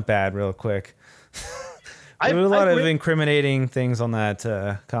downhill. It went bad real quick. There were a lot of incriminating things on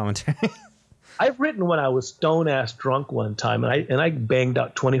that commentary. I've written when I was stone-ass drunk one time, and I banged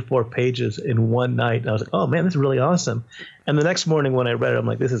out 24 pages in one night, and I was like, oh, man, this is really awesome. And the next morning when I read it, I'm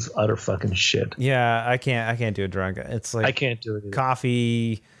like, this is utter fucking shit. Yeah, I can't do it drunk. It's like I can't do it either.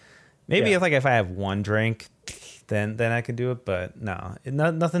 Coffee. Maybe if I have one drink, then I can do it, but no,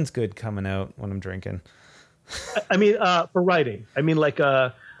 nothing's good coming out when I'm drinking. I mean, for writing. I mean, like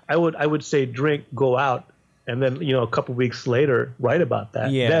I would say drink, go out, and then, a couple weeks later, write about that.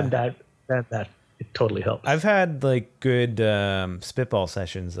 Yeah. Then that it totally helps. I've had like good spitball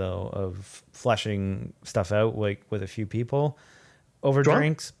sessions though of fleshing stuff out like with a few people over Drunk?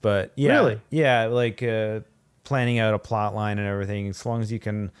 drinks, but yeah, really, yeah, like planning out a plot line and everything, as long as you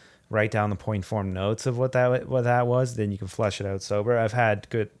can write down the point form notes of what that was, then you can flesh it out sober. I've had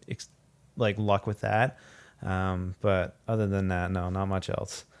good luck with that, but other than that, no, not much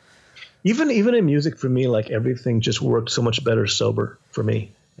else. Even in music, for me, like, everything just worked so much better sober for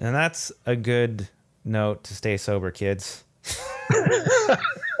me. And that's a good note to stay sober, kids.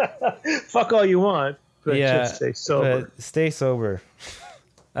 Fuck all you want, but just stay sober. But stay sober.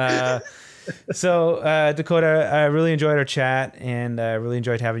 So, Dakota, I really enjoyed our chat, and I really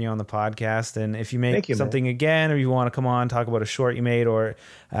enjoyed having you on the podcast. And if you make something again, or you want to come on, talk about a short you made or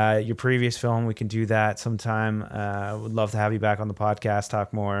your previous film, we can do that sometime. I would love to have you back on the podcast,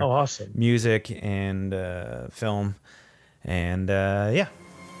 talk more awesome music and film. And yeah.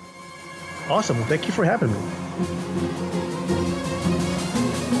 Awesome. Well, thank you for having me.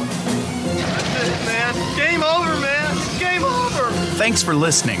 That's it, man. Game over, man. Game over. Thanks for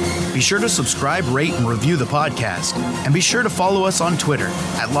listening. Be sure to subscribe, rate, and review the podcast. And be sure to follow us on Twitter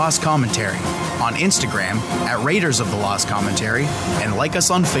at Lost Commentary, on Instagram at Raiders of the Lost Commentary, and like us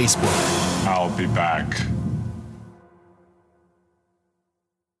on Facebook. I'll be back.